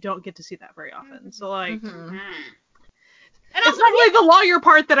 like you don't get to see that very often. So like, Mhm. And it's also, not really the lawyer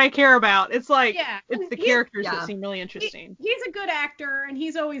part that I care about. It's like, Yeah, it's the he's- characters yeah. that seem really interesting. he's a good actor, and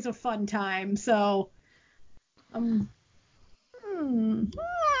he's always a fun time. So, I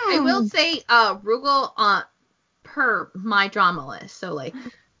will say, Rugal per my drama list. So like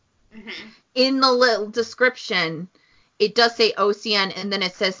in the little description, it does say OCN and then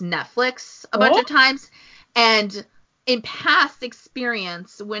it says Netflix a bunch of times. And in past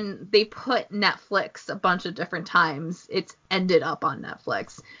experience, when they put Netflix a bunch of different times, it's ended up on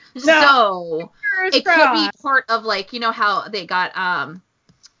Netflix. So it could be part of like, you know how they got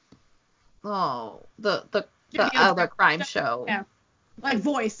the other crime show. Yeah. Like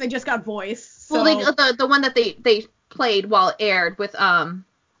Voice, they just got Voice. So. Well, like the one that they played while it aired with Eamon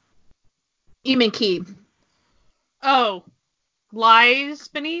Key. Oh, Lies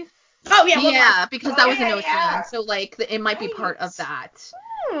Beneath? Oh yeah. Yeah, because that was an yeah, OCN, yeah. so like it might be part of that.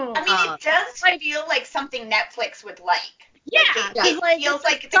 I mean, it does feel like something Netflix would like. Yeah, It feels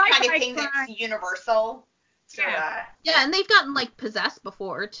like it's the kind of sci-fi thing crime. that's universal. So, Yeah, and they've gotten like Possessed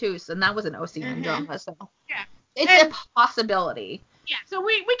before too, so that was an OCN drama, so Yeah. it's And- a possibility. Yeah, so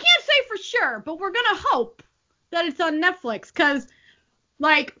we can't say for sure, but we're gonna hope that it's on Netflix, because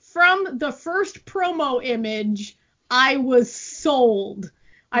like from the first promo image, I was sold.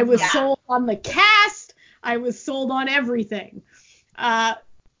 I was sold on the cast. I was sold on everything.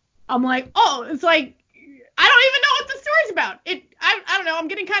 I'm like, oh, it's like I don't even know what the story's about. I don't know. I'm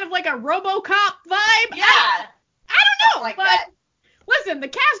getting kind of like a RoboCop vibe. yeah. I don't know, Like but that. listen, the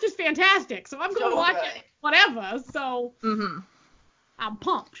cast is fantastic, so I'm gonna So watch good. it, whatever. So I'm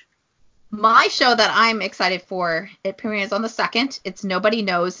pumped. My show that I'm excited for, it premieres on the 2nd. It's Nobody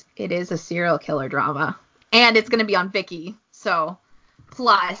Knows. It is a serial killer drama, and it's gonna be on Viki. So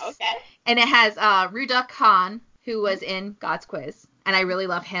plus, and it has Ruda Khan, who was in God's Quiz, and I really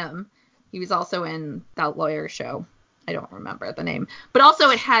love him. He was also in that lawyer show. I don't remember the name, but also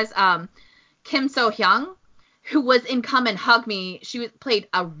it has Kim So Hyung, who was in Come and Hug Me. She played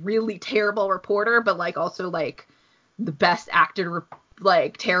a really terrible reporter, but like also like the best acted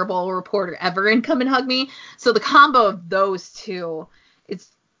like terrible reporter ever in Come and Hug Me. So the combo of those two,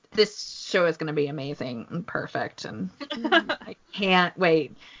 this show is going to be amazing and perfect, and I can't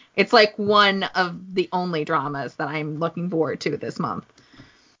wait. It's like one of the only dramas that I'm looking forward to this month.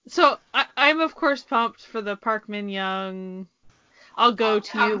 So I'm of course pumped for the Park Min Young. I'll go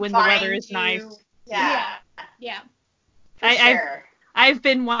to you when the weather is nice. Yeah. For sure. I've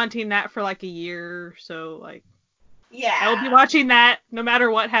been wanting that for like a year, so like Yeah. I will be watching that no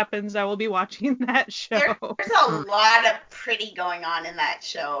matter what happens. I will be watching that show. There's a lot of pretty going on in that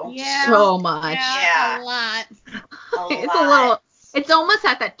show. Yeah. So much. Yeah. A lot. It's a little. It's almost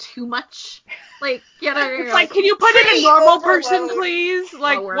at that too much. Like, you know, It's like, can you put in a normal person, please?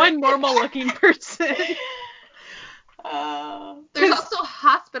 Like Lower. one normal looking person. There's also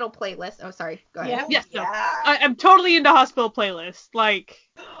Hospital Playlist. Oh, sorry. Go ahead. Yes, no. Yeah. I'm totally into Hospital Playlist. Like,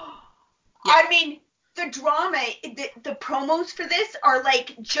 I mean, the drama, the promos for this are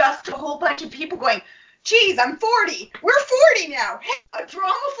like just a whole bunch of people going, geez, I'm 40. We're 40 now. Hey, a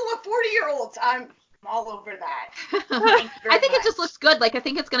drama full of 40-year-olds. I'm all over that. I think it just looks good. Like, I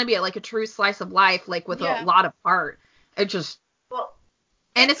think it's going to be like a true slice of life, like with a lot of heart. It just. Well,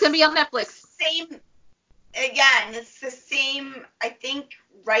 and it's going to be on Netflix. And it's the same, I think,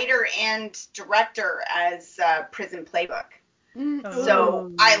 writer and director as Prison Playbook.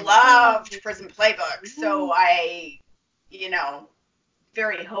 So I loved Prison Playbook. So I,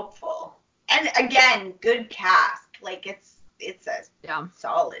 very hopeful. And again, good cast. Like it's a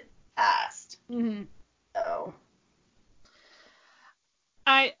solid cast. So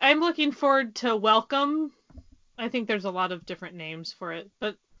I'm looking forward to Welcome. I think there's a lot of different names for it,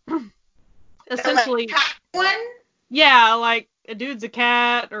 but essentially, one. Yeah, like a dude's a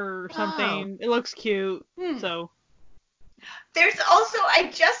cat or something. It looks cute. So there's also, I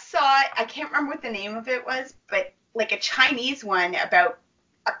just saw, I can't remember what the name of it was, but like a Chinese one about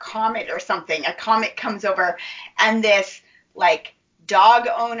a comet or something. A comet comes over, and this like dog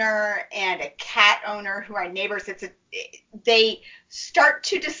owner and a cat owner who are neighbors, they start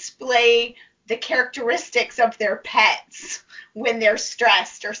to display the characteristics of their pets when they're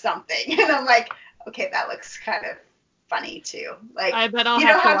stressed or something. And I'm like, okay, that looks kind of funny too. Like, I bet I'll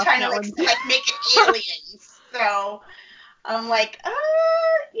have to how watch China that likes one. to like make it aliens. So I'm like, yeah,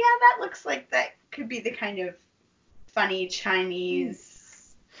 that looks like that could be the kind of funny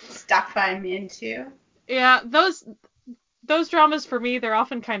Chinese stuff I'm into. Yeah, those dramas for me, they're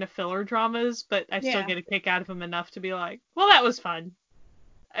often kind of filler dramas, but I still get a kick out of them enough to be like, well, that was fun.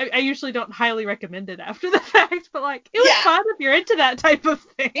 I usually don't highly recommend it after the fact, but like it was fun if you're into that type of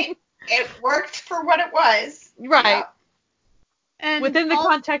thing. It worked for what it was. Right. Yeah. And within the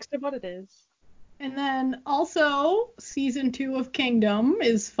context of what it is. And then also, season 2 of Kingdom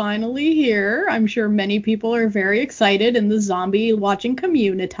is finally here. I'm sure many people are very excited in the zombie watching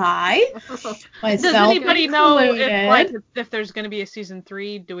community. Does anybody know if there's going to be a season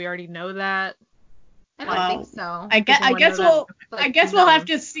 3? Do we already know that? I don't think so. I guess we'll have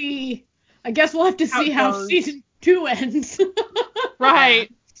to see. I guess we'll have to see how season 2 ends.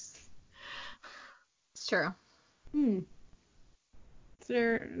 Right. It's true.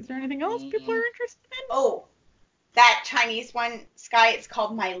 Is there anything else people are interested in? Oh, that Chinese one, Sky, it's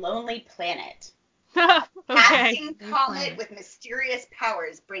called My Lonely Planet. Okay. Passing comet with mysterious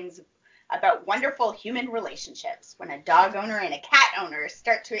powers brings about wonderful human relationships when a dog owner and a cat owner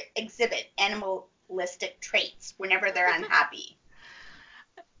start to exhibit animalistic traits whenever they're unhappy.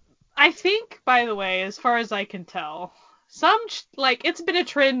 I think, by the way, as far as I can tell, it's been a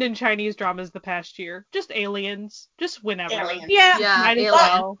trend in Chinese dramas the past year. Just aliens. Just whenever. Aliens. Yeah. Might as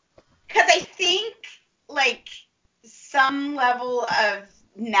well. Because I think, some level of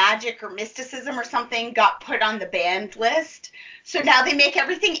magic or mysticism or something got put on the banned list. So now they make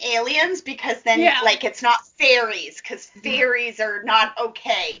everything aliens because then, it's not fairies, because fairies are not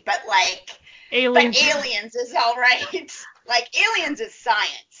okay. But, aliens is all right. Aliens is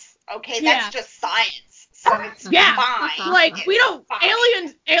science. Okay, that's just science. So it's fine. We don't,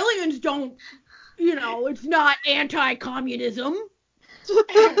 aliens don't, it's not anti-communism.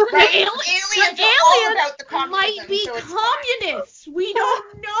 Right? Aliens are all about the communism. Might be so communists. We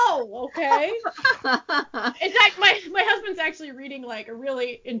don't know, okay? In fact, my husband's actually reading, a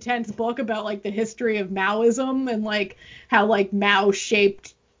really intense book about, the history of Maoism and, how, Mao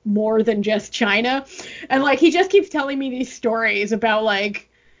shaped more than just China. And, he just keeps telling me these stories about,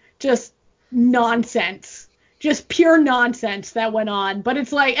 just nonsense, just pure nonsense that went on. But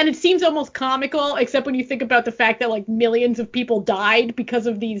it's and it seems almost comical, except when you think about the fact that millions of people died because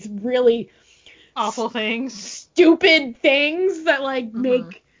of these really awful things, stupid things that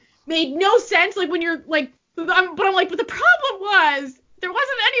made no sense. When you're but the problem was there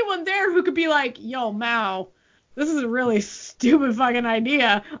wasn't anyone there who could be yo, Mao, this is a really stupid fucking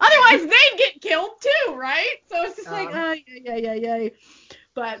idea. Otherwise they'd get killed too, right? So it's just yeah.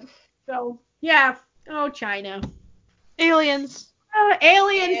 But so, yeah. Oh, China. Aliens.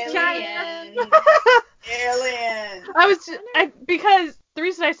 Aliens, China. Aliens. Because the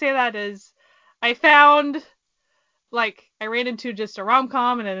reason I say that is I found, I ran into just a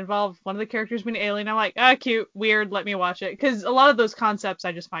rom-com and it involved one of the characters being an alien. I'm like, cute, weird, let me watch it. Because a lot of those concepts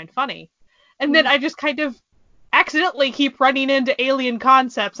I just find funny. And then I just kind of accidentally keep running into alien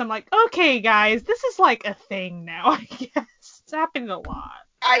concepts. I'm like, okay, guys, this is a thing now, I guess. It's happening a lot.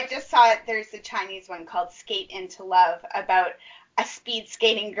 I just saw it. There's a Chinese one called Skate into Love about a speed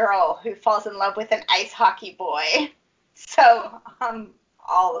skating girl who falls in love with an ice hockey boy. So I'm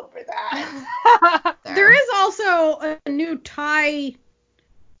all over that. There is also a new Thai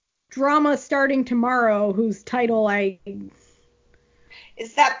drama starting tomorrow whose title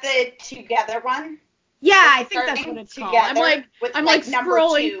Is that the Together one? Yeah, I think that's what it's called. I'm number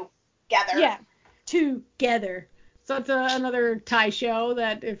scrolling. Together. Yeah, Together. So it's another Thai show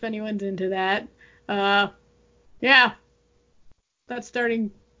that if anyone's into that, that's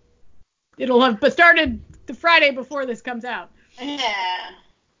starting. It'll have started the Friday before this comes out. Yeah.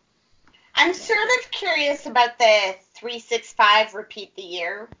 I'm sort of curious about the 365 Repeat the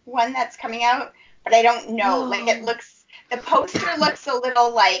Year one that's coming out, but I don't know. The poster looks a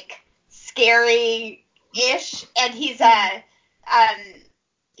little scary-ish, and he's a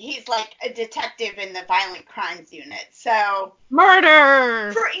detective in the violent crimes unit, so...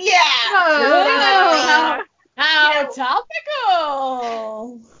 Murder! How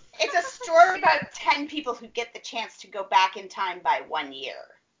topical! It's a story about 10 people who get the chance to go back in time by 1 year.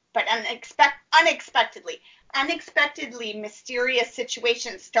 But unexpectedly mysterious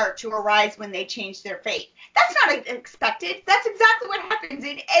situations start to arise when they change their fate. That's not unexpected. That's exactly what happens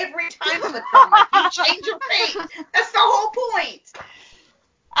in every time slip drama. You change your fate. That's the whole point.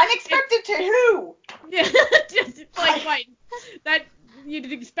 Unexpected to who? Yeah, just that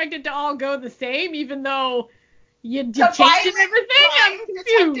you'd expect it to all go the same, even though you changed everything. I'm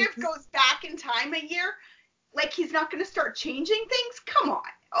confused. Detective goes back in time a year, he's not going to start changing things. Come on.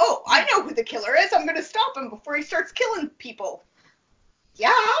 Oh, I know who the killer is. I'm going to stop him before he starts killing people.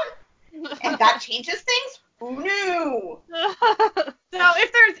 Yeah, and that changes things. Who knew? So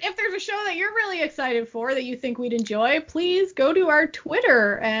if there's a show that you're really excited for that you think we'd enjoy, please go to our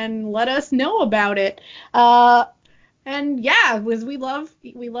Twitter and let us know about it. And And yeah, we love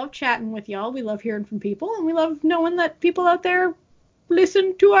chatting with y'all. We love hearing from people, and we love knowing that people out there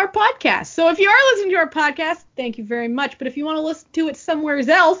listen to our podcast. So if you are listening to our podcast, thank you very much. But if you want to listen to it somewhere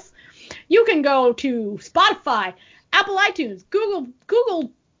else, you can go to Spotify, Apple iTunes, Google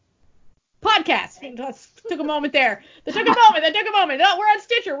Podcasts. Took a moment there. That took a moment. Oh, we're on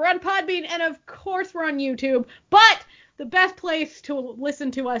Stitcher, we're on Podbean, and of course we're on YouTube. But the best place to listen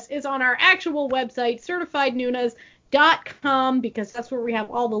to us is on our actual website, CertifiedNunas.com, because that's where we have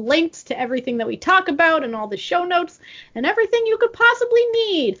all the links to everything that we talk about and all the show notes and everything you could possibly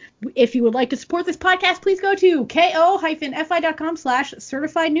need. If you would like to support this podcast, please go to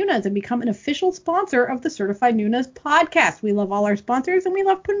ko-fi.com/CertifiedNunas and become an official sponsor of the Certified Nunas podcast. We love all our sponsors, and we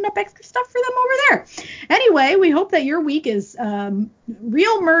love putting up extra stuff for them over there. Anyway, we hope that your week is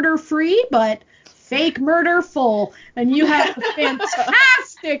real murder free, but fake murder full, and you have a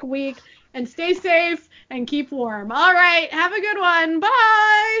fantastic week, and stay safe and keep warm. All right, have a good one.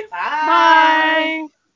 Bye. Bye. Bye.